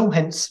going digital,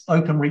 hence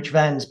open reach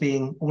vans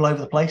being all over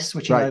the place,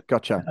 switching over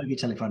your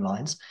telephone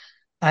lines.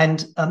 And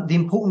the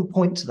important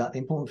point to that, the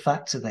important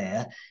factor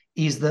there,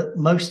 is that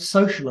most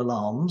social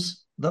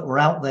alarms that were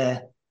out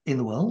there in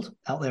the world,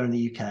 out there in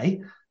the UK,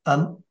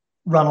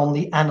 run on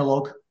the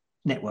analog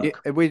network.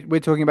 Yeah, we're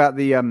talking about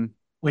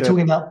we're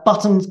talking about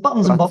buttons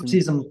and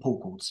boxes and pull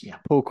cords. Yeah.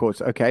 Pull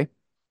cords. Okay.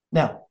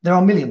 Now, there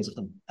are millions of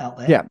them out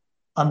there. Yeah.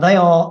 And they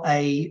are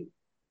a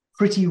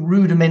pretty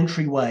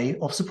rudimentary way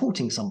of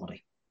supporting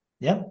somebody.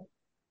 Yeah.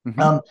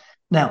 Mm-hmm.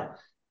 Now,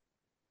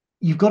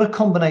 you've got a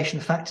combination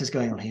of factors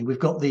going on here. We've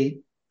got the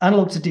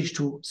analog to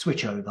digital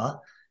switchover.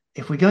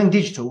 If we're going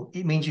digital,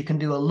 it means you can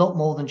do a lot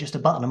more than just a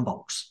button and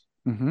box.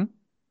 Mm-hmm.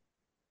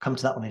 come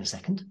to that one in a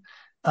second.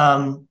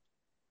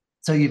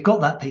 So you've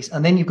got that piece,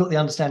 and then you've got the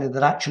understanding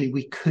that actually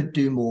we could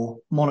do more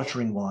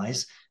monitoring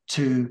wise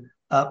to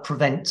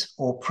prevent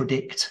or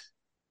predict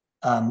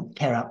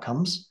care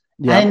outcomes.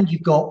 Yeah. And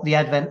you've got the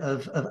advent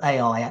of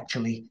AI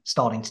actually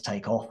starting to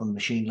take off and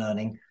machine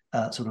learning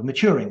sort of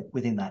maturing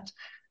within that.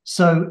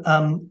 So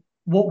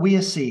what we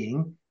are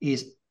seeing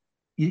is,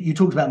 you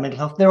talked about mental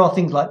health. There are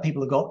things like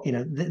people have got,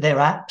 their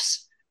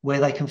apps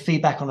where they can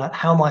feedback on that.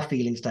 How am I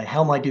feeling today?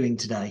 How am I doing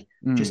today?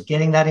 Just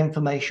getting that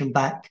information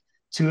back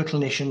to a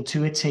clinician,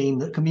 to a team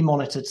that can be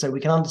monitored, so we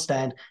can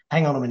understand,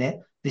 hang on a minute,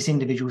 this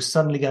individual is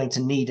suddenly going to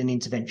need an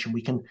intervention.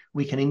 We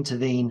can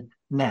intervene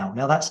now.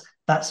 Now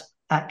that's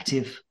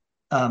active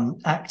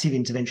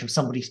intervention of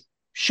somebody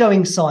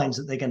showing signs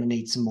that they're going to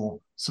need some more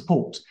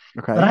support.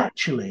 Okay. But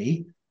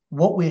actually,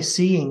 what we're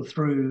seeing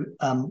through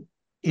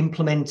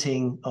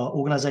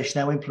organizations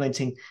now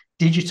implementing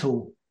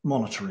digital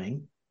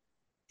monitoring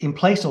in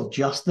place of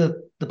just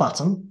the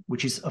button,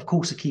 which is of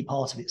course a key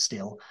part of it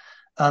still.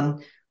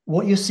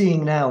 What you're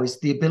seeing now is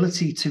the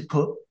ability to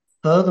put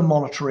further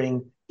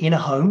monitoring in a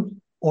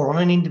home or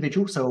on an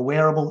individual, so a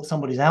wearable that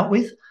somebody's out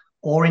with,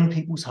 or in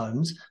people's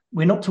homes.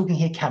 We're not talking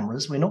here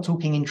cameras. We're not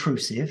talking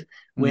intrusive.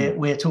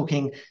 We're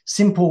talking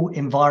simple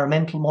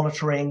environmental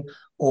monitoring,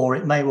 or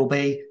it may well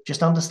be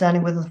just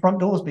understanding whether the front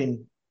door's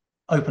been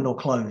opened or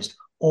closed,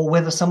 or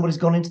whether somebody's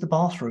gone into the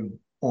bathroom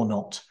or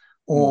not,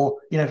 or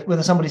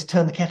whether somebody's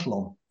turned the kettle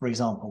on, for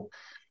example.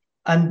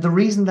 And the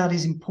reason that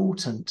is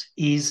important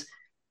is,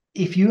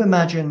 if you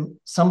imagine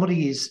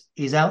somebody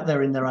is out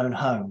there in their own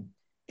home,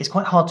 it's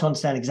quite hard to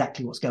understand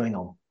exactly what's going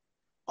on.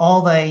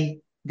 Are they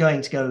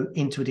going to go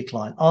into a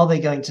decline? Are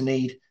they going to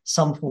need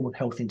some form of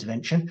health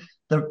intervention?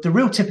 The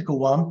real typical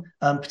one,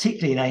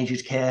 particularly in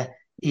aged care,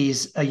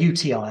 is a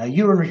UTI, a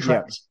urinary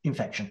tract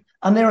infection.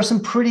 And there are some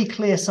pretty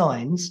clear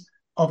signs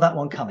of that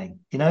one coming,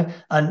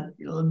 and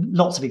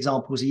lots of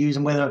examples are used.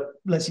 And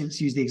let's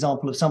use the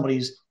example of somebody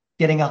who's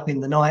getting up in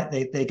the night,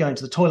 they're going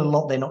to the toilet a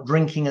lot, they're not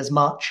drinking as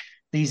much.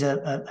 These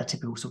are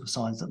typical sort of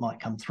signs that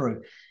might come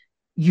through.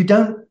 You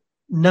don't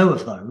know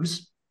of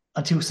those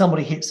until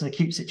somebody hits an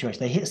acute situation.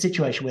 They hit a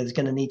situation where there's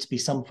going to need to be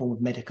some form of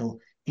medical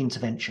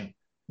intervention.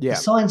 Yeah. The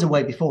signs are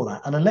way before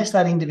that. And unless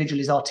that individual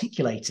is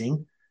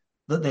articulating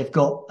that they've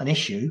got an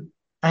issue,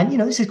 and,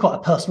 this is quite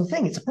a personal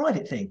thing, it's a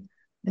private thing,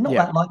 they're not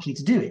that likely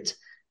to do it.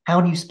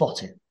 How do you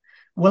spot it?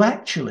 Well,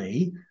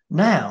 actually,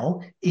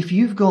 now, if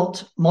you've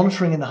got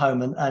monitoring in the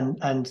home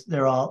and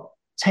there are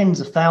tens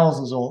of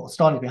thousands or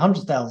starting to be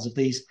hundreds of thousands of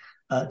these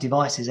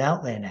devices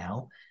out there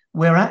now,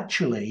 where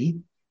actually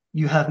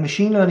you have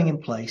machine learning in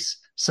place.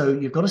 So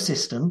you've got a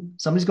system,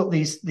 somebody's got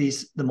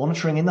the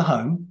monitoring in the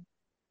home,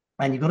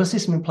 and you've got a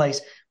system in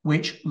place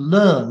which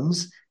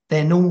learns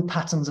their normal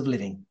patterns of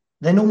living,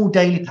 their normal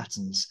daily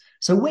patterns.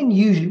 So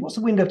what's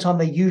the window of time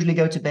they usually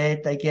go to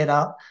bed, they get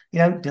up,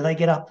 do they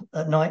get up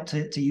at night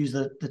to use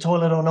the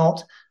toilet or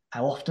not?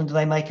 How often do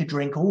they make a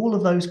drink? All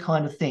of those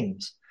kind of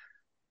things.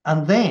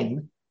 And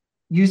then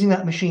using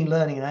that machine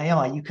learning and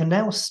AI, you can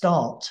now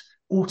start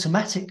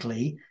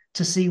automatically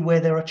to see where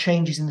there are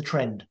changes in the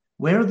trend.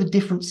 Where are the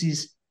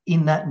differences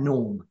in that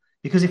norm?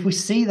 Because if we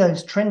see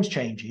those trend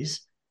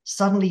changes,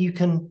 suddenly you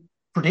can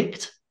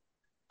predict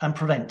and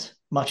prevent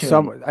much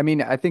earlier.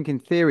 I think in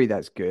theory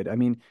that's good.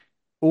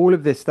 All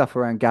of this stuff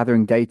around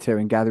gathering data,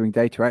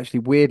 actually,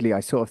 weirdly, I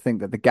sort of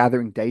think that the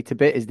gathering data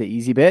bit is the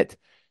easy bit.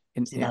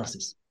 It's the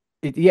analysis.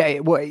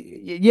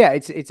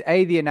 It's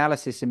A, the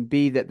analysis, and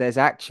B, that there's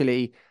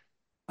actually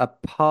a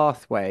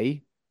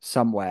pathway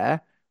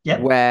somewhere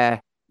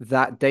where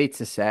that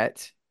data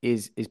set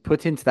is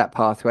put into that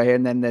pathway,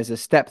 and then there's a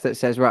step that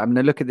says, right, I'm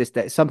going to look at this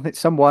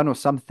someone or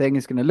something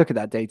is going to look at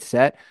that data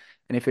set,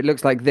 and if it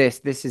looks like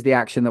this is the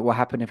action that will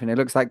happen. If it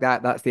looks like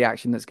that, that's the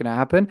action that's going to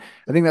happen.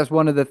 I think that's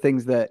one of the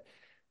things that,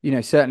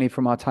 certainly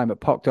from our time at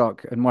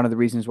PocDoc, and one of the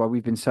reasons why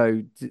we've been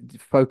so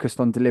focused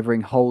on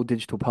delivering whole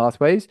digital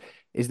pathways,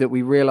 is that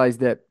we realize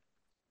that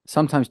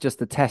sometimes just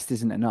the test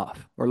isn't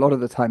enough, or a lot of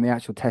the time the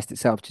actual test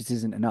itself just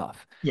isn't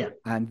enough. Yeah.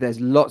 And there's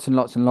lots and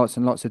lots and lots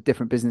and lots of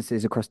different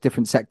businesses across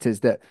different sectors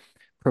that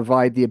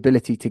provide the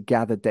ability to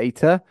gather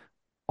data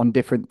on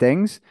different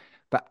things,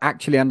 but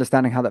actually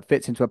understanding how that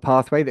fits into a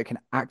pathway that can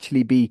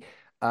actually be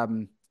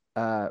actually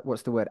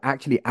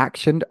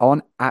actioned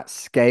on at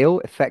scale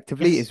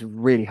effectively is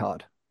really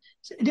hard.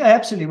 Yeah,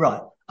 absolutely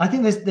right. I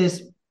think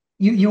there's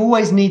you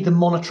always need the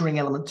monitoring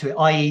element to it,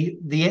 i.e.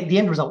 the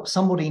end result.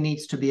 Somebody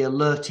needs to be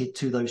alerted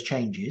to those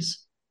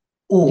changes,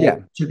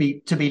 or to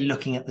be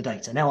looking at the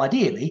data. Now,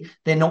 ideally,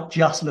 they're not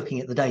just looking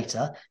at the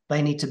data;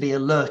 they need to be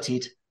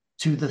alerted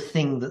to the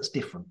thing that's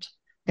different.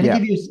 I'm going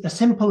to give you a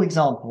simple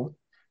example,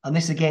 and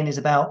this again is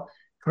about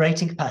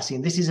creating capacity,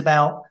 and this is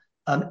about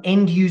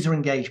end user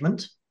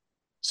engagement.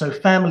 So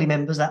family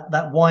members,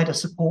 that wider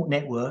support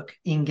network,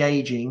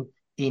 engaging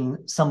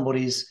in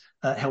somebody's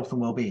health and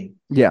well-being.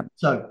 Yeah.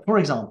 So, for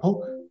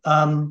example,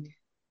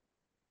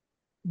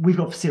 we've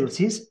got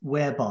facilities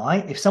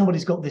whereby if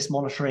somebody's got this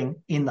monitoring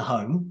in the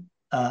home,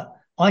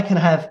 I can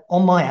have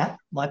on my app,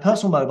 my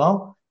personal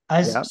mobile,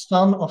 as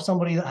son of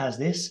somebody that has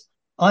this,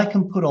 I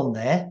can put on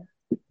there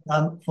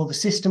for the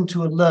system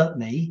to alert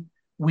me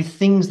with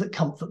things that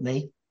comfort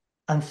me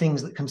and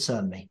things that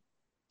concern me.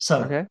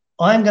 So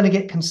I'm going to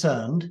get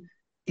concerned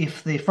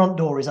if the front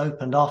door is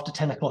opened after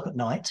 10 o'clock at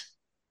night,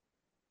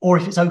 or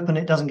if it's open,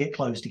 it doesn't get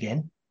closed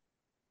again,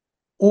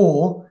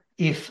 or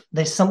if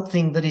there's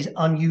something that is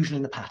unusual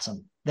in the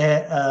pattern.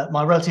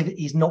 My relative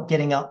is not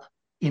getting up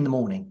in the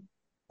morning,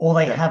 or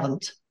they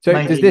haven't. So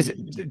does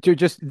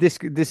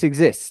this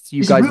exists?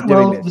 You guys are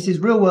doing this? This is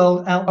real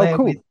world out there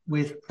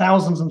with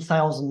thousands and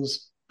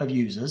thousands of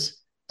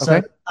users.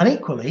 So, and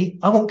equally,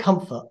 I want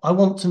comfort. I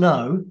want to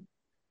know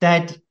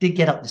Dad did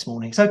get up this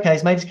morning. It's okay.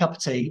 He's made his cup of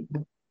tea.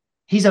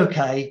 He's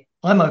okay.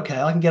 I'm okay.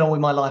 I can get on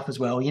with my life as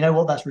well. You know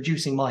what? That's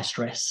reducing my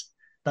stress.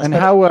 And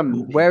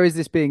where is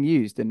this being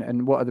used,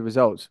 and what are the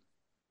results?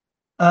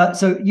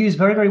 So used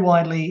very, very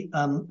widely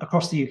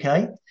across the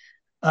UK.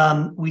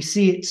 We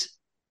see it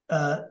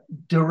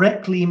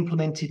directly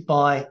implemented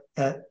by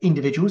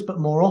individuals, but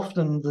more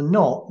often than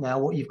not, now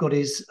what you've got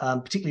is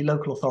particularly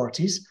local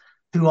authorities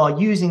who are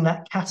using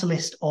that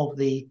catalyst of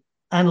the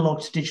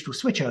analog to digital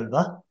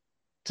switchover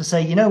to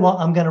say, you know what,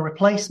 I'm going to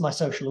replace my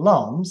social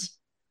alarms,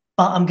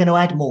 but I'm going to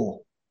add more.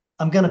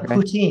 I'm going to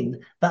put in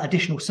that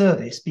additional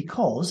service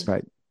because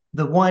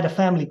the wider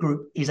family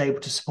group is able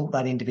to support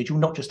that individual,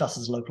 not just us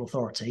as a local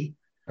authority.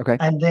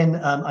 And then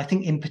I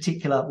think in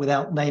particular,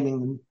 without naming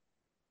them,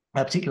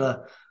 a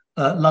particular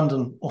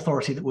London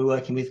authority that we're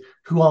working with,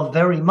 who are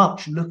very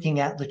much looking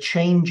at the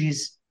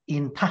changes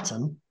in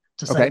pattern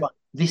to say, right,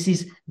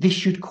 this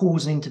should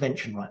cause an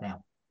intervention right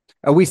now.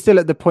 Are we still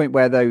at the point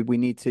where though we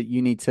need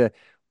to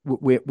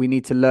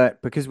learn,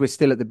 because we're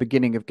still at the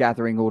beginning of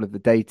gathering all of the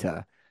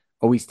data?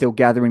 Are we still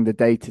gathering the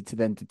data to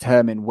then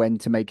determine when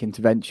to make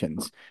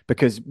interventions?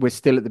 Because we're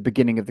still at the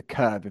beginning of the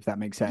curve, if that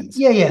makes sense.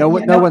 No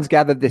one's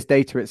gathered this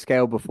data at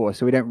scale before,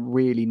 so we don't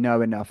really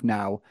know enough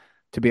now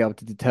to be able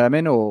to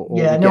determine.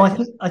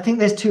 I think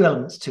there's two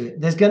elements to it.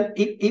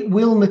 It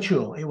will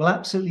mature. It will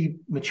absolutely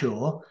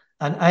mature,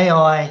 and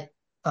AI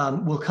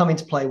will come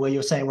into play where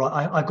you're saying,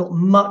 right, I've got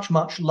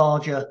much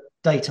larger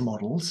data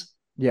models,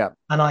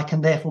 and I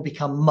can therefore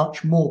become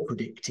much more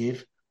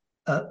predictive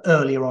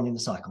earlier on in the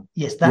cycle.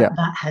 Yes,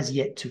 that has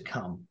yet to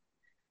come.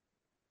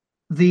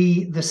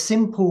 The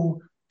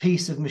simple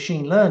piece of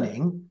machine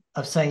learning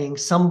of saying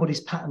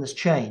somebody's pattern has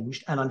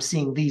changed and I'm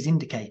seeing these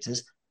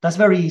indicators, that's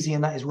very easy,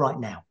 and that is right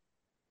now.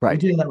 We're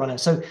doing that right now.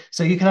 So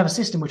you can have a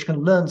system which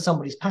can learn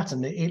somebody's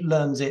pattern. It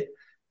learns it,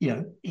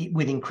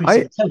 with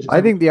increasing intelligence.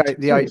 I think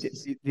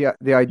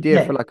the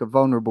idea for like a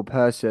vulnerable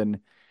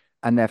person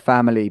and their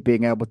family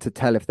being able to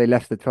tell if they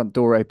left the front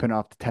door open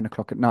after 10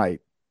 o'clock at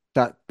night,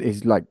 that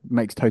is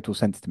makes total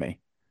sense to me.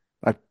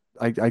 That's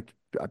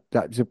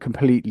a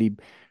completely,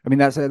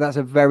 that's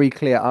a very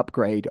clear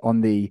upgrade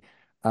on the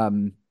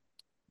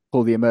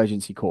pull the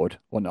emergency cord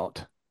or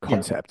not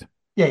concept.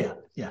 Yeah.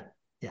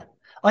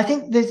 I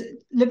think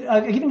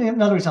I'll give you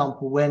another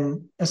example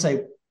when I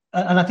say,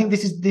 and I think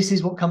this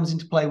is what comes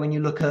into play when you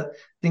look at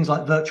things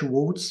like virtual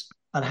wards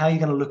and how you're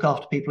going to look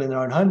after people in their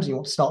own homes. You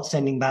want to start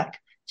sending back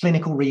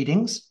clinical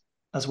readings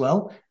as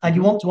well, and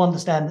you want to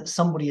understand that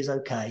somebody is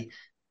okay,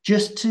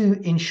 just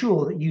to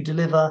ensure that you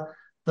deliver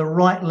the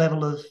right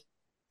level of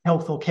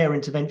health or care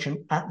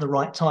intervention at the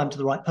right time to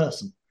the right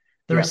person.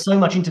 There is so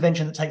much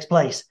intervention that takes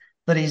place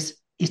that is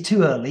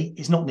too early,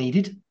 it's not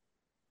needed.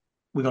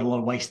 We've got a lot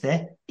of waste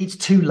there. It's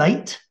too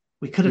late.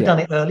 We could have done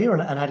it earlier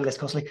and had it less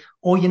costly.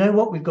 Or you know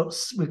what? We've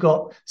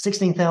got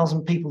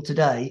 16,000 people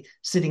today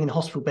sitting in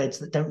hospital beds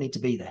that don't need to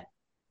be there.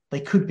 They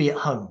could be at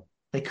home.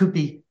 They could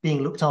be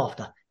being looked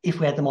after if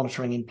we had the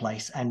monitoring in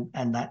place and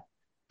that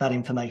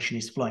information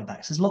is flowing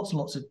back. So there's lots and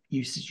lots of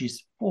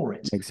usages for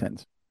it. Makes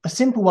sense. A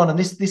simple one, and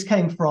this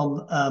came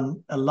from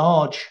a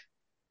large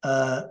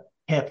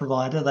care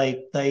provider.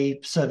 They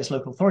service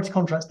local authority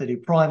contracts. They do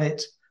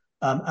private.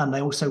 And they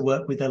also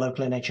work with their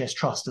local NHS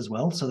trust as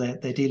well. So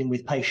they're dealing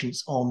with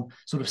patients on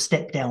sort of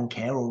step-down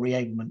care or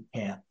reablement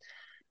care.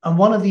 And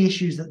one of the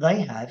issues that they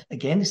have,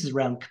 again, this is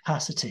around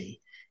capacity,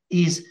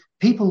 is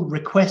people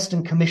request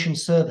and commission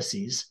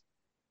services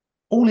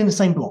all in the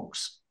same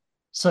blocks.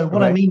 So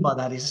what I mean by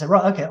that is I say,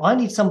 right, okay, I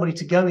need somebody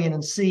to go in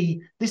and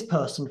see this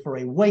person for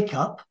a wake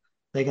up.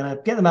 They're going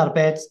to get them out of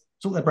bed,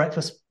 sort their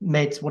breakfast,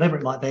 meds, whatever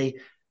it might be.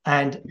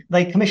 And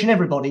they commission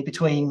everybody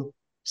between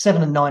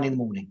 7 and 9 in the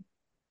morning.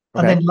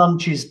 And then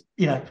lunch is,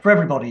 for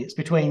everybody, it's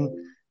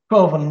between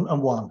 12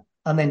 and 1.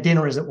 And then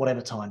dinner is at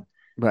whatever time.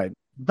 Right.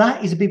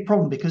 That is a big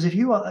problem because if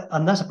you are,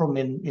 and that's a problem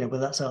in, whether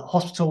that's a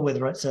hospital,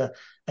 whether it's a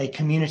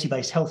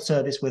community-based health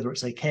service, whether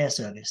it's a care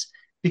service,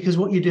 because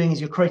what you're doing is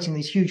you're creating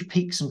these huge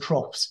peaks and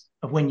troughs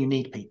of when you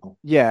need people.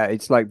 Yeah,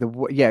 it's like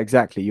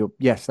exactly.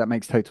 Yes, that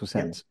makes total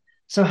sense. Yeah.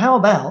 So how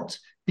about,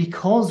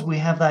 because we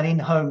have that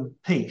in-home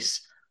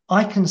piece,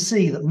 I can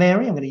see that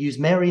Mary, I'm going to use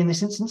Mary in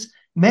this instance,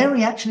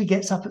 Mary actually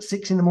gets up at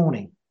 6 in the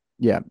morning.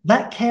 Yeah.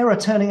 That carer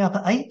turning up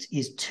at 8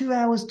 is 2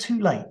 hours too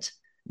late.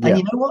 And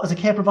you know what? As a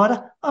care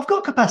provider, I've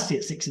got capacity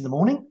at 6 in the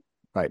morning.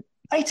 Right.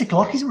 8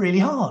 o'clock is really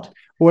hard.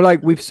 Well,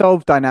 we've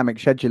solved dynamic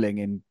scheduling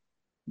in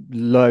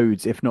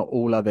loads, if not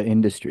all other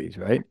industries,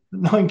 right?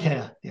 Not in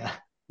care. Yeah.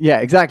 Yeah,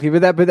 exactly.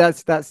 But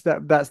that's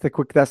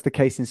the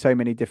case in so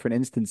many different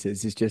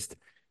instances. Is just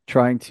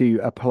trying to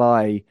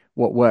apply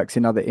what works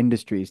in other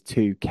industries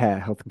to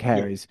health and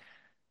care Yeah.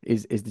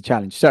 is the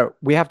challenge. So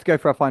we have to go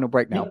for our final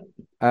break now.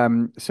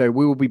 Yeah. So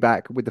we will be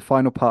back with the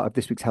final part of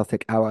this week's Health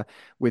Tech Hour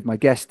with my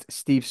guest,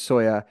 Steve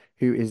Sawyer,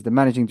 who is the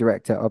Managing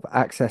Director of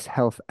Access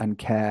Health and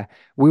Care.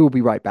 We will be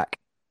right back.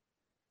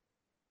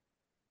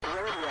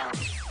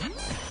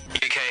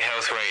 UK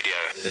Health Radio,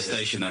 the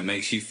station that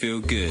makes you feel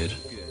good.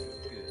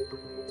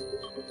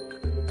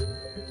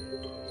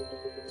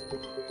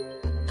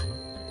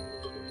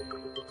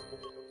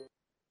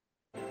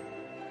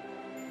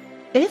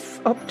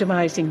 If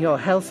optimising your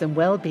health and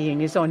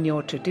well-being is on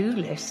your to-do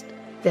list,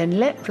 then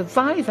let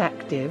Revive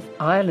Active,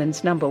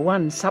 Ireland's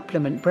 #1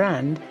 supplement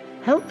brand,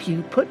 help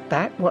you put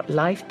back what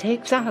life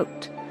takes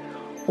out.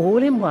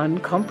 All-in-one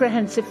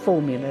comprehensive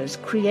formulas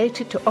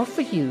created to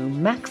offer you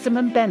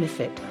maximum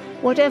benefit,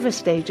 whatever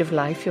stage of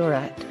life you're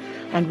at,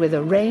 and with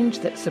a range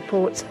that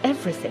supports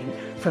everything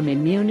from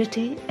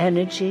immunity,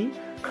 energy,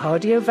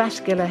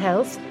 cardiovascular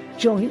health,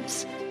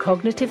 joints,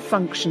 cognitive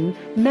function,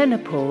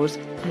 menopause,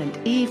 and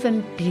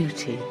even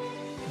beauty.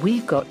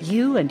 We've got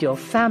you and your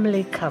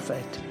family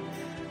covered.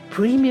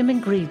 Premium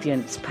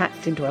ingredients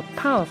packed into a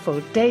powerful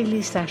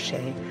daily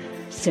sachet.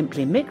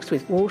 Simply mix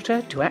with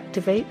water to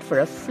activate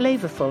for a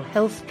flavourful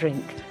health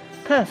drink.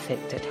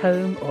 Perfect at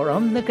home or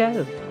on the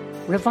go.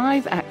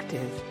 Revive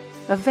Active.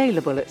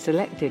 Available at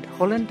selected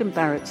Holland &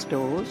 Barrett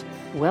stores,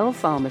 Well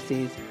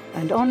pharmacies,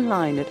 and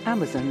online at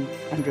Amazon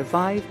and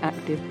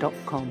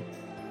reviveactive.com.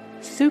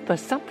 Super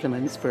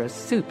supplements for a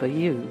super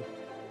you.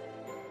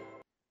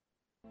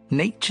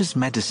 Nature's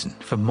Medicine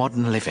for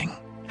Modern Living,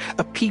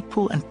 a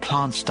people and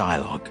plants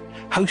dialogue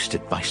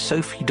hosted by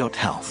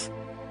Sophie.health.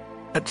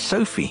 At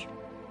Sophie,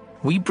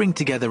 we bring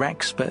together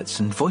experts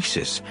and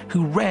voices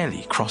who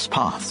rarely cross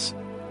paths.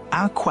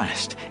 Our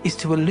quest is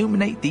to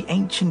illuminate the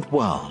ancient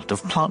world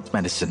of plant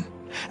medicine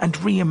and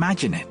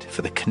reimagine it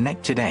for the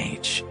connected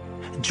age.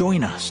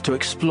 Join us to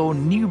explore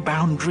new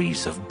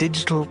boundaries of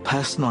digital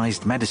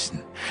personalized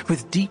medicine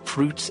with deep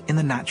roots in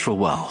the natural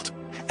world,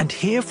 and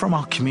hear from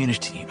our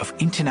community of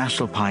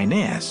international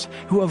pioneers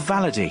who are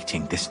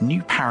validating this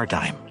new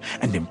paradigm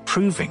and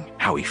improving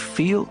how we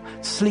feel,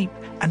 sleep,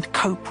 and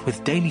cope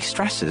with daily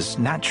stresses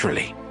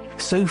naturally.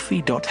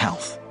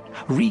 Sophie.health,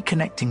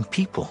 reconnecting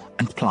people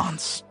and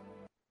plants.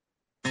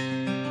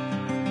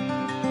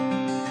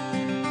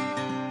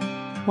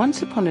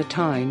 Once upon a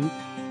time,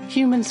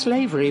 human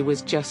slavery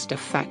was just a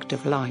fact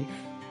of life.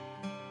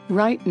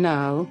 Right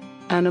now,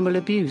 animal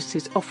abuse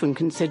is often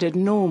considered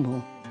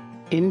normal.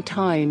 In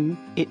time,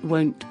 it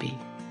won't be.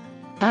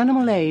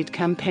 Animal Aid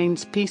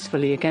campaigns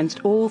peacefully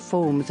against all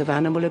forms of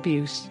animal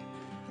abuse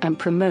and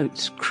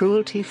promotes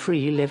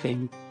cruelty-free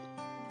living.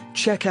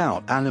 Check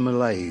out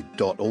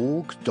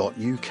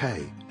animalaid.org.uk.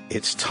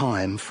 It's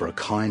time for a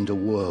kinder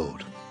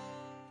world.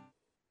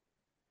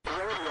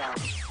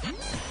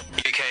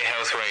 UK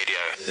Health Radio,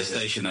 the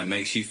station that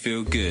makes you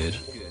feel good.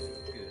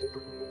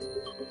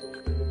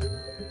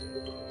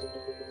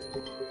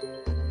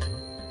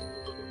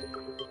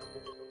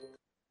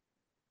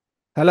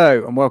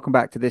 Hello, and welcome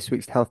back to this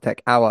week's Health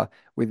Tech Hour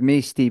with me,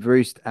 Steve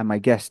Roost, and my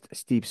guest,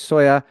 Steve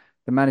Sawyer,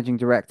 the Managing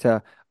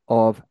Director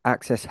of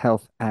Access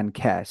Health and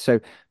Care. So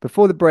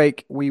before the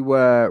break, we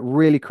were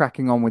really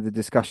cracking on with the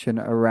discussion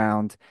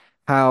around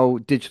how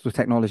digital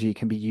technology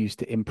can be used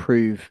to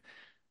improve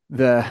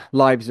the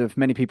lives of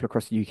many people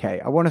across the UK.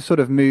 I want to sort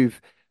of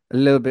move a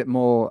little bit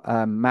more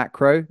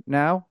macro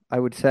now, I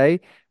would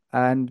say.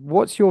 And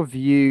what's your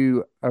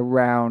view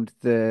around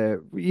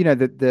the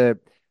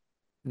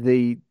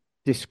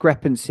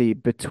discrepancy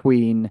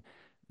between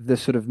the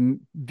sort of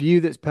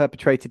view that's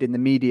perpetrated in the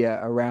media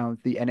around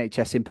the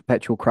NHS in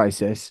perpetual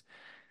crisis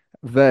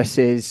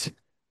versus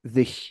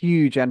the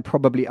huge and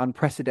probably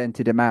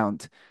unprecedented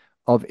amount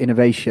of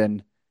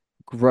innovation,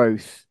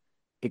 growth,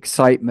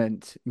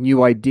 excitement,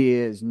 new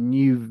ideas,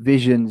 new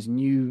visions,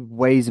 new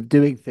ways of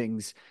doing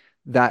things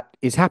that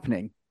is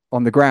happening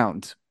on the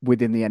ground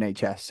within the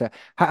NHS. So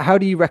how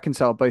do you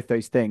reconcile both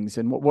those things,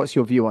 and what's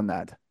your view on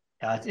that?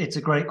 It's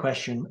a great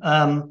question.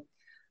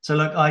 So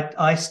look,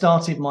 I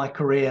started my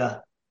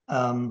career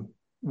doing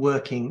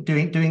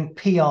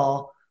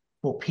PR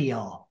for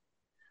PR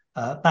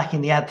back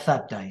in the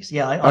Ep90 days.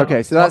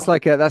 Yeah. So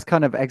that's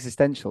kind of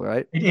existential,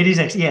 right? It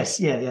is. Yes.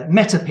 Yeah.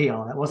 Meta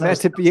PR. That was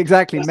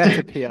exactly.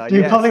 Meta PR.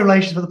 Doing public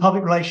relations for the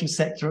public relations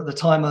sector at the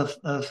time of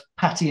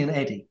Patty and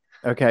Eddie.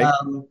 Okay.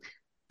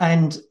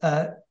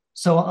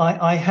 So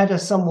I had a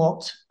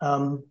somewhat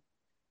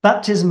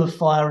baptism of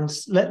fire and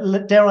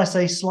dare I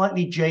say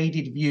slightly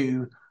jaded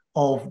view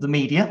of the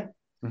media.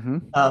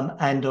 Mm-hmm.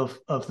 And of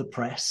the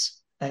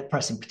press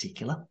in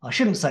particular. I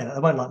shouldn't say that.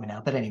 They won't like me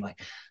now. But anyway,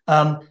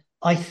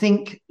 I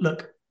think,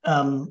 look,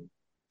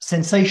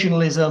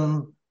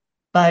 sensationalism,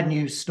 bad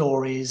news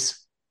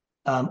stories,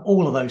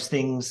 all of those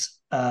things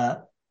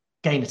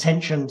gain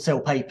attention,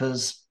 sell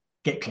papers,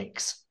 get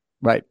clicks.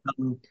 Right.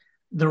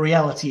 The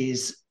reality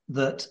is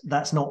that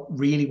that's not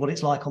really what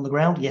it's like on the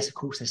ground. Yes, of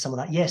course, there's some of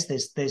that. Yes,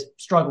 there's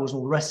struggles and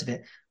all the rest of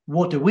it.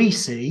 What do we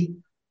see?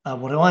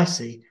 what do I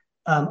see?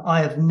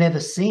 I have never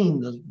seen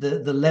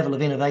the level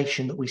of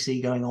innovation that we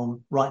see going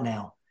on right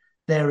now.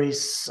 There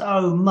is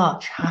so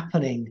much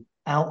happening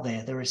out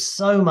there. There is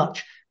so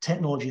much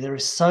technology. There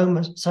is so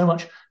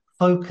much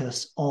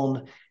focus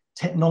on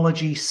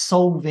technology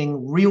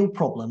solving real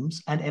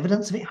problems and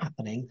evidence of it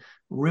happening,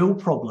 real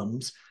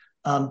problems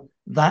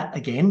that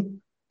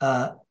again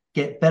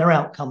get better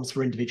outcomes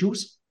for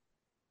individuals,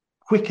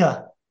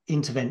 quicker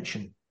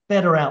intervention,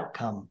 better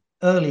outcome,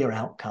 earlier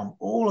outcome,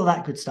 all of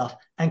that good stuff,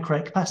 and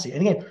create capacity.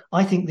 And again,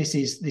 I think this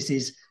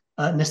is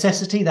a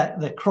necessity, that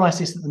the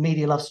crisis that the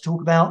media loves to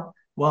talk about.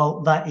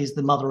 Well, that is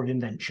the mother of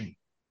invention.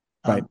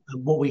 Right.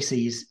 What we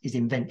see is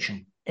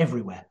invention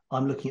everywhere.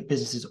 I'm looking at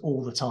businesses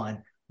all the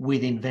time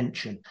with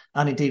invention,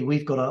 and indeed,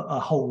 we've got a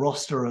whole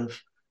roster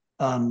of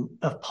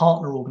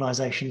partner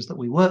organisations that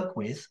we work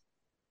with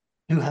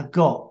who have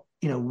got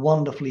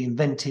wonderfully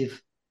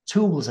inventive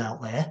tools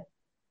out there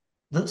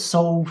that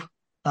solve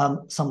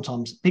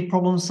sometimes big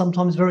problems,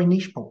 sometimes very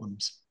niche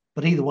problems.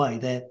 But either way,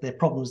 they're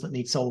problems that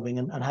need solving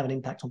and have an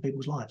impact on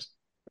people's lives.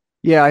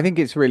 Yeah, I think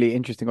it's really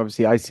interesting.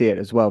 Obviously, I see it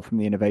as well from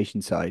the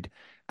innovation side.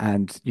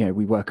 And,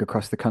 we work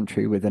across the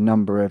country with a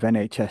number of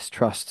NHS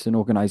trusts and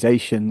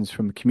organizations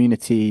from the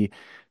community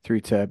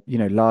through to,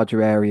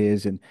 larger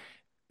areas. And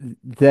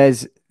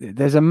there's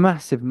a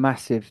massive,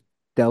 massive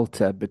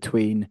delta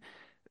between,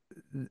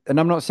 and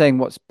I'm not saying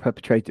what's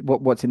perpetrated,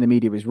 what's in the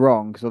media is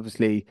wrong, because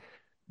obviously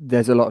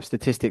there's a lot of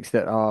statistics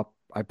that are,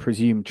 I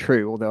presume,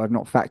 true, although I've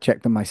not fact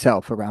checked them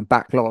myself around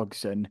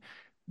backlogs and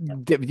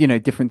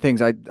different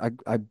things. I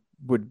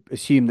would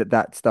assume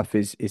that stuff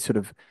is sort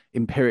of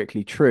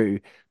empirically true,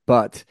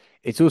 but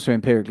it's also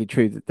empirically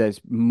true that there's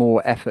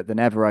more effort than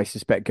ever, I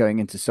suspect, going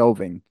into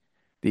solving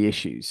the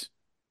issues,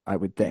 I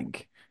would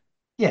think.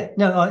 Yeah,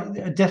 no,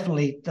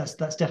 definitely that's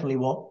definitely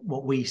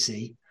what we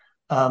see.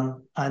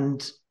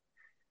 And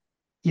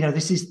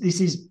this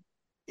is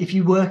if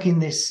you work in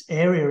this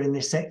area, in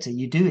this sector,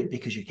 you do it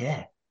because you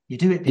care. You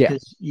do it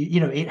because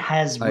it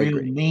has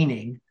real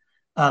meaning.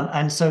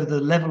 And so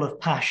the level of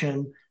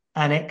passion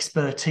and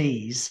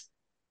expertise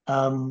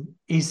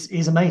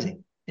is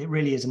amazing. It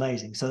really is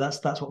amazing. So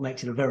that's what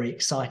makes it a very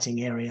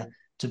exciting area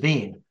to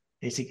be in.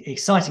 It's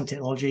exciting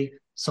technology,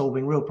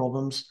 solving real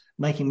problems,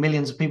 making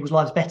millions of people's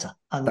lives better.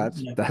 And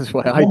that's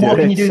why I do what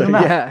it. Can you do So, than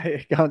that? yeah,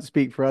 I can't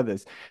speak for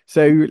others.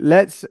 So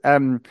let's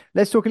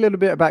talk a little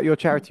bit about your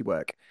charity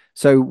work.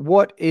 So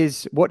what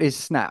is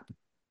SNAP?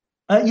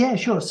 Yeah,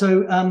 sure.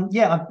 So, I'm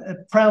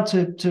proud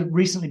to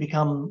recently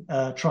become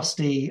a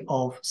trustee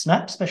of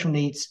SNAP, Special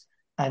Needs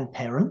and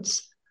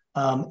Parents.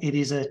 It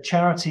is a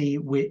charity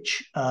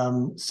which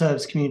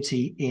serves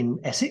community in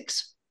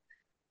Essex.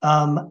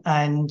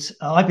 And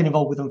I've been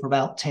involved with them for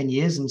about 10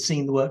 years and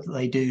seen the work that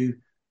they do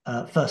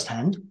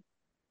firsthand.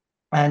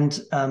 And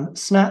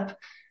SNAP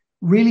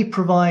really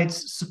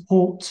provides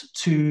support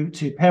to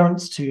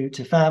parents, to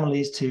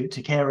families, to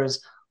carers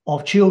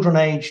of children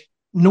aged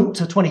 0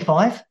 to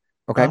 25.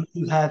 Okay.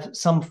 Who have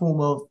some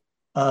form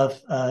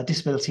of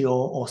disability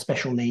or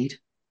special need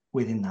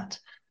within that.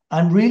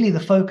 And really the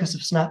focus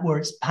of SNAP, where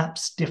it's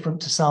perhaps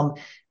different to some,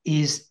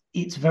 is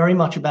it's very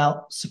much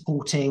about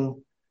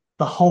supporting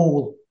the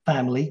whole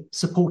family,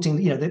 supporting,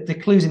 the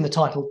clues in the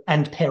title,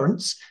 and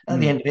parents at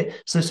the end of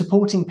it. So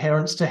supporting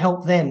parents to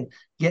help them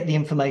get the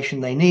information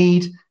they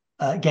need,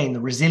 gain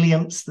the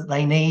resilience that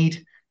they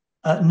need,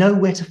 know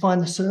where to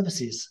find the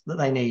services that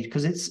they need,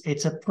 because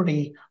it's a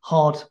pretty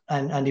hard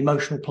and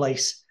emotional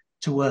place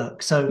to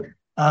work. So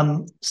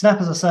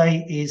SNAP, as I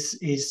say, is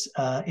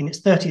in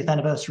its 30th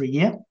anniversary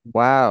year.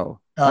 Wow,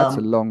 that's a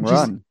long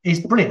run.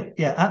 Is brilliant.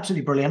 Yeah,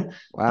 absolutely brilliant.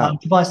 Wow.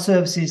 Provides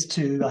services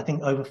to, I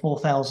think, over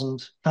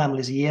 4,000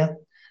 families a year.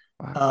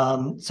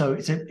 Wow. So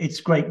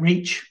it's great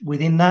reach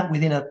within that,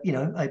 within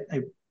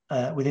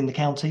within the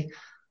county.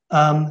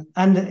 And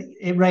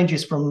it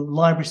ranges from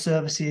library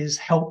services,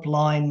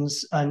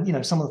 helplines,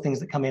 and some of the things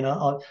that come in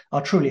are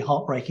truly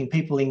heartbreaking.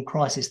 People in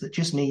crisis that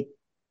just need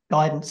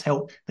guidance,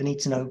 help. They need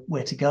to know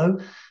where to go.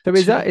 So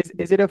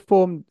is it a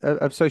form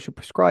of social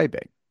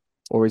prescribing,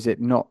 or is it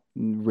not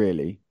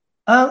really?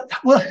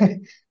 Well,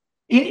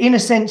 in a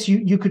sense,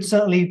 you could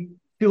certainly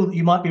feel that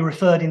you might be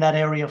referred in that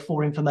area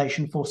for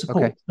information, for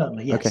support. Okay.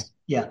 Certainly, yes. Okay.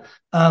 Yeah.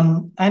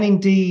 And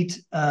indeed,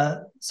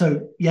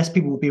 so yes,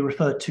 people will be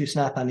referred to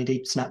SNAP, and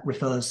indeed SNAP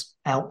refers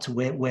out to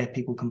where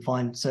people can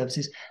find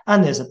services.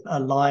 And there's a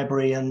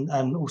library and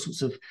all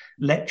sorts of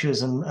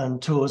lectures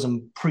and tours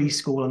and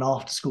preschool and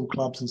after school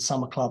clubs and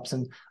summer clubs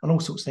and all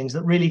sorts of things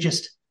that really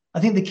just, I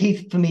think the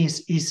key for me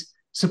is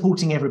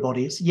supporting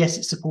everybody.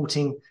 It's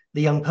supporting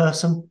the young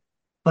person,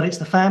 but it's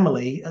the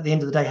family at the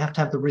end of the day have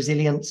to have the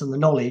resilience and the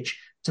knowledge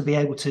to be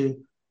able to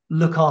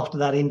look after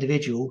that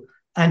individual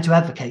and to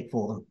advocate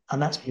for them.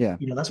 And that's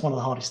one of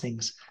the hardest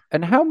things.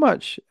 And how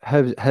much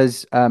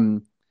has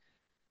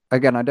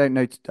again, I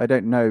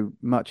don't know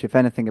much, if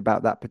anything,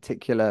 about that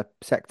particular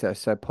sector.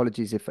 So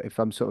apologies if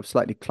I'm sort of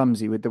slightly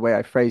clumsy with the way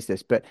I phrase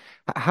this, but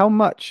how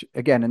much,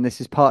 again, and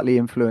this is partly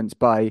influenced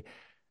by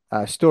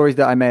stories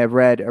that I may have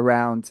read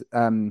around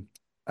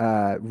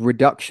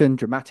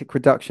dramatic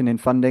reduction in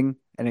funding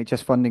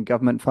NHS funding,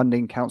 government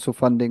funding, council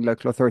funding,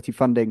 local authority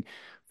funding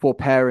for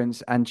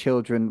parents and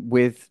children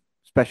with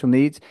special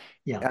needs.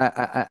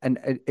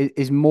 And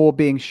is more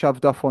being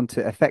shoved off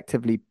onto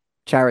effectively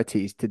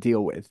charities to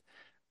deal with,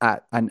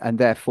 and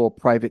therefore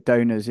private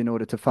donors in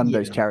order to fund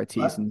those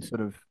charities and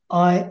sort of.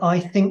 I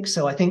think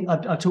so. I think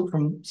I talk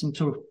from some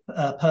sort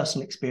of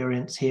personal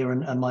experience here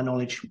and my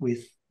knowledge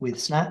with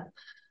SNAP.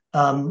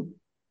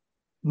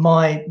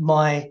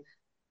 My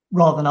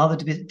rather than other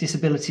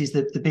disabilities,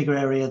 the bigger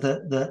area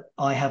that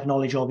I have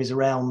knowledge of is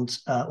around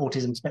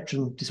autism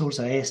spectrum disorder,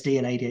 so ASD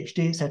and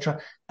ADHD,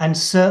 etc. And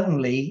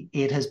certainly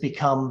it has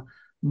become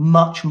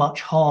much,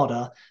 much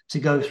harder to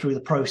go through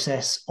the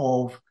process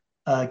of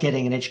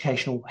getting an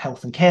educational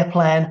health and care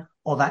plan,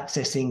 of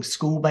accessing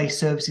school-based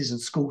services and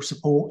school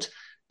support.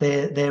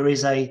 There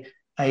is I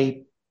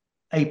don't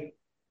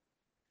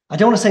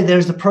want to say there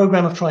is the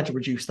program of trying to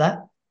reduce that,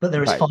 but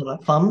there is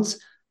finite funds.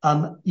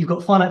 You've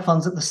got finite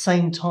funds at the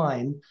same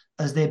time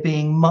as there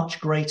being much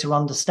greater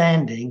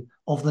understanding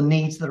of the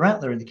needs that are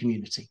out there in the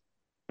community.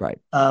 Right.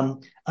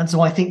 And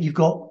so I think you've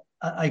got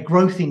a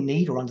growth in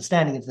need or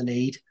understanding of the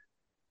need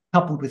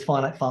coupled with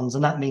finite funds.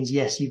 And that means,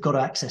 yes, you've got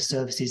to access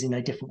services in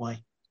a different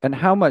way. And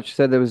how much?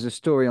 So there was a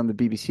story on the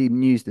BBC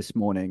News this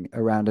morning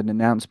around an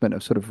announcement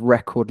of sort of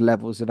record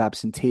levels of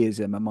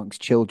absenteeism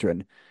amongst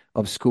children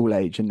of school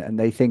age, and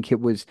they think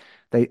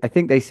I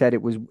think they said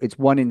it's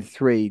 1 in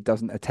 3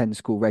 doesn't attend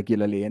school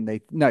regularly, and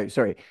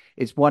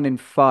it's 1 in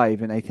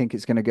 5, and they think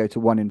it's going to go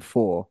to 1 in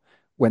 4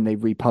 when they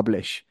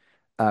republish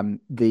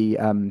the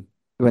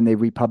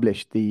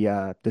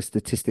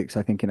statistics,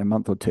 I think in a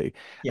month or two.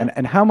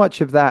 And how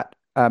much of that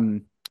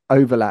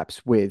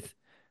overlaps with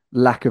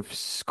lack of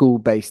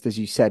school-based, as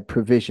you said,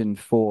 provision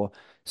for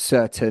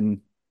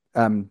certain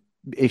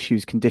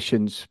issues,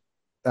 conditions,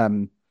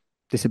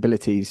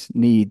 disabilities,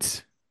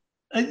 needs?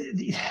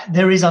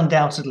 There is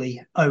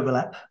undoubtedly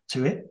overlap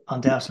to it.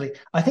 Undoubtedly,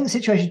 I think the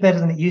situation is better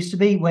than it used to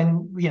be.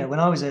 When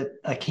I was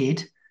a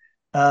kid,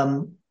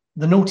 the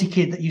naughty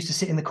kid that used to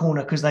sit in the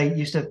corner because they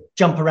used to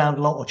jump around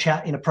a lot or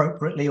chat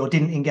inappropriately or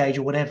didn't engage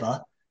or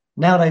whatever.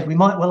 Nowadays, we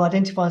might well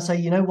identify and say,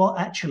 you know what,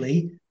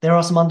 actually, there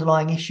are some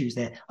underlying issues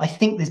there. I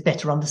think there's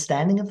better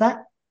understanding of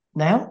that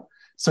now.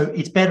 So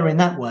it's better in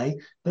that way.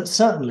 But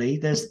certainly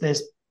there's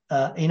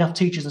enough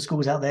teachers and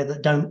schools out there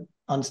that don't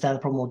understand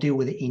the problem or deal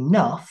with it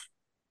enough.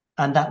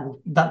 And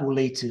that will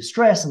lead to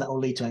stress, and that will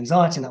lead to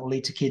anxiety, and that will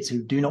lead to kids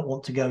who do not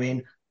want to go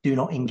in, do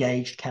not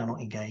engage,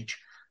 cannot engage.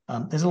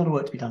 There's a lot of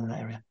work to be done in that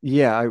area.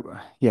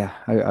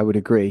 I would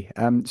agree.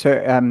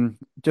 So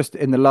just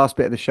in the last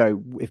bit of the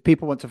show, if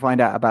people want to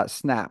find out about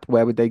SNAP,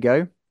 where would they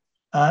go?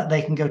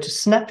 They can go to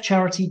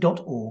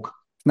snapcharity.org.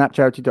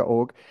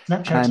 Snapcharity.org.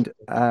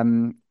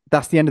 And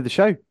that's the end of the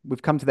show.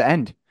 We've come to the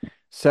end.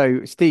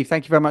 So, Steve,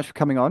 thank you very much for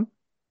coming on.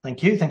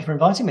 Thank you. Thank you for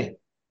inviting me.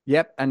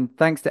 Yep. And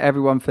thanks to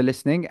everyone for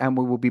listening. And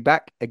we will be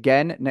back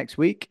again next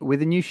week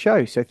with a new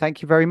show. So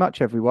thank you very much,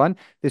 everyone.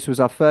 This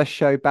was our first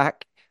show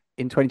back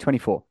in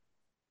 2024.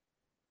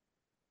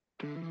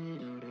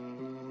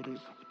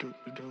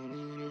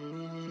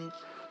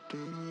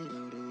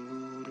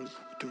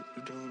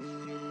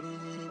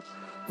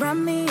 Wrap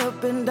me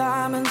up in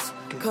diamonds,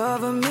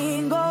 cover me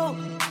in gold,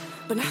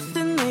 but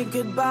nothing they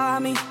could buy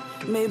me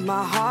made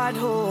my heart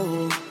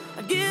whole.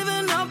 I'd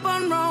given up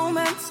on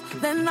romance,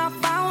 then I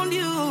found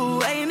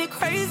you. Ain't it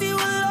crazy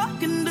what love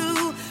can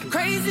do?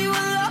 Crazy what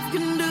love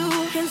can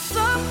do. Can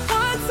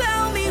someone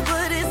tell me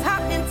what is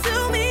happening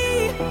to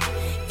me?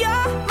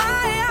 You're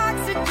my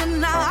oxygen,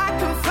 now I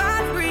can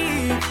find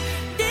breathe.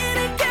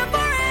 Didn't care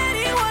for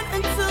anyone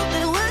until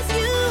it was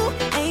you.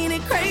 Ain't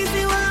it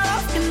crazy what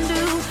love can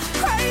do?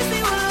 Crazy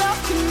what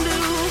love can do.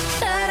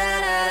 Da da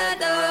da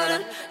da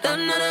da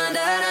da da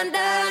da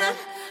da da.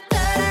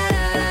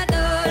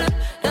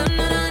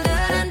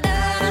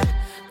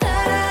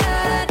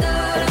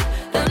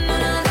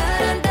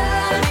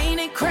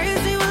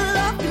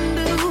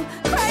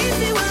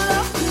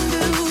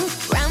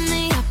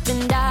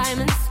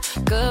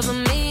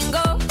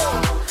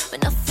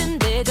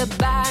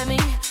 Goodbye.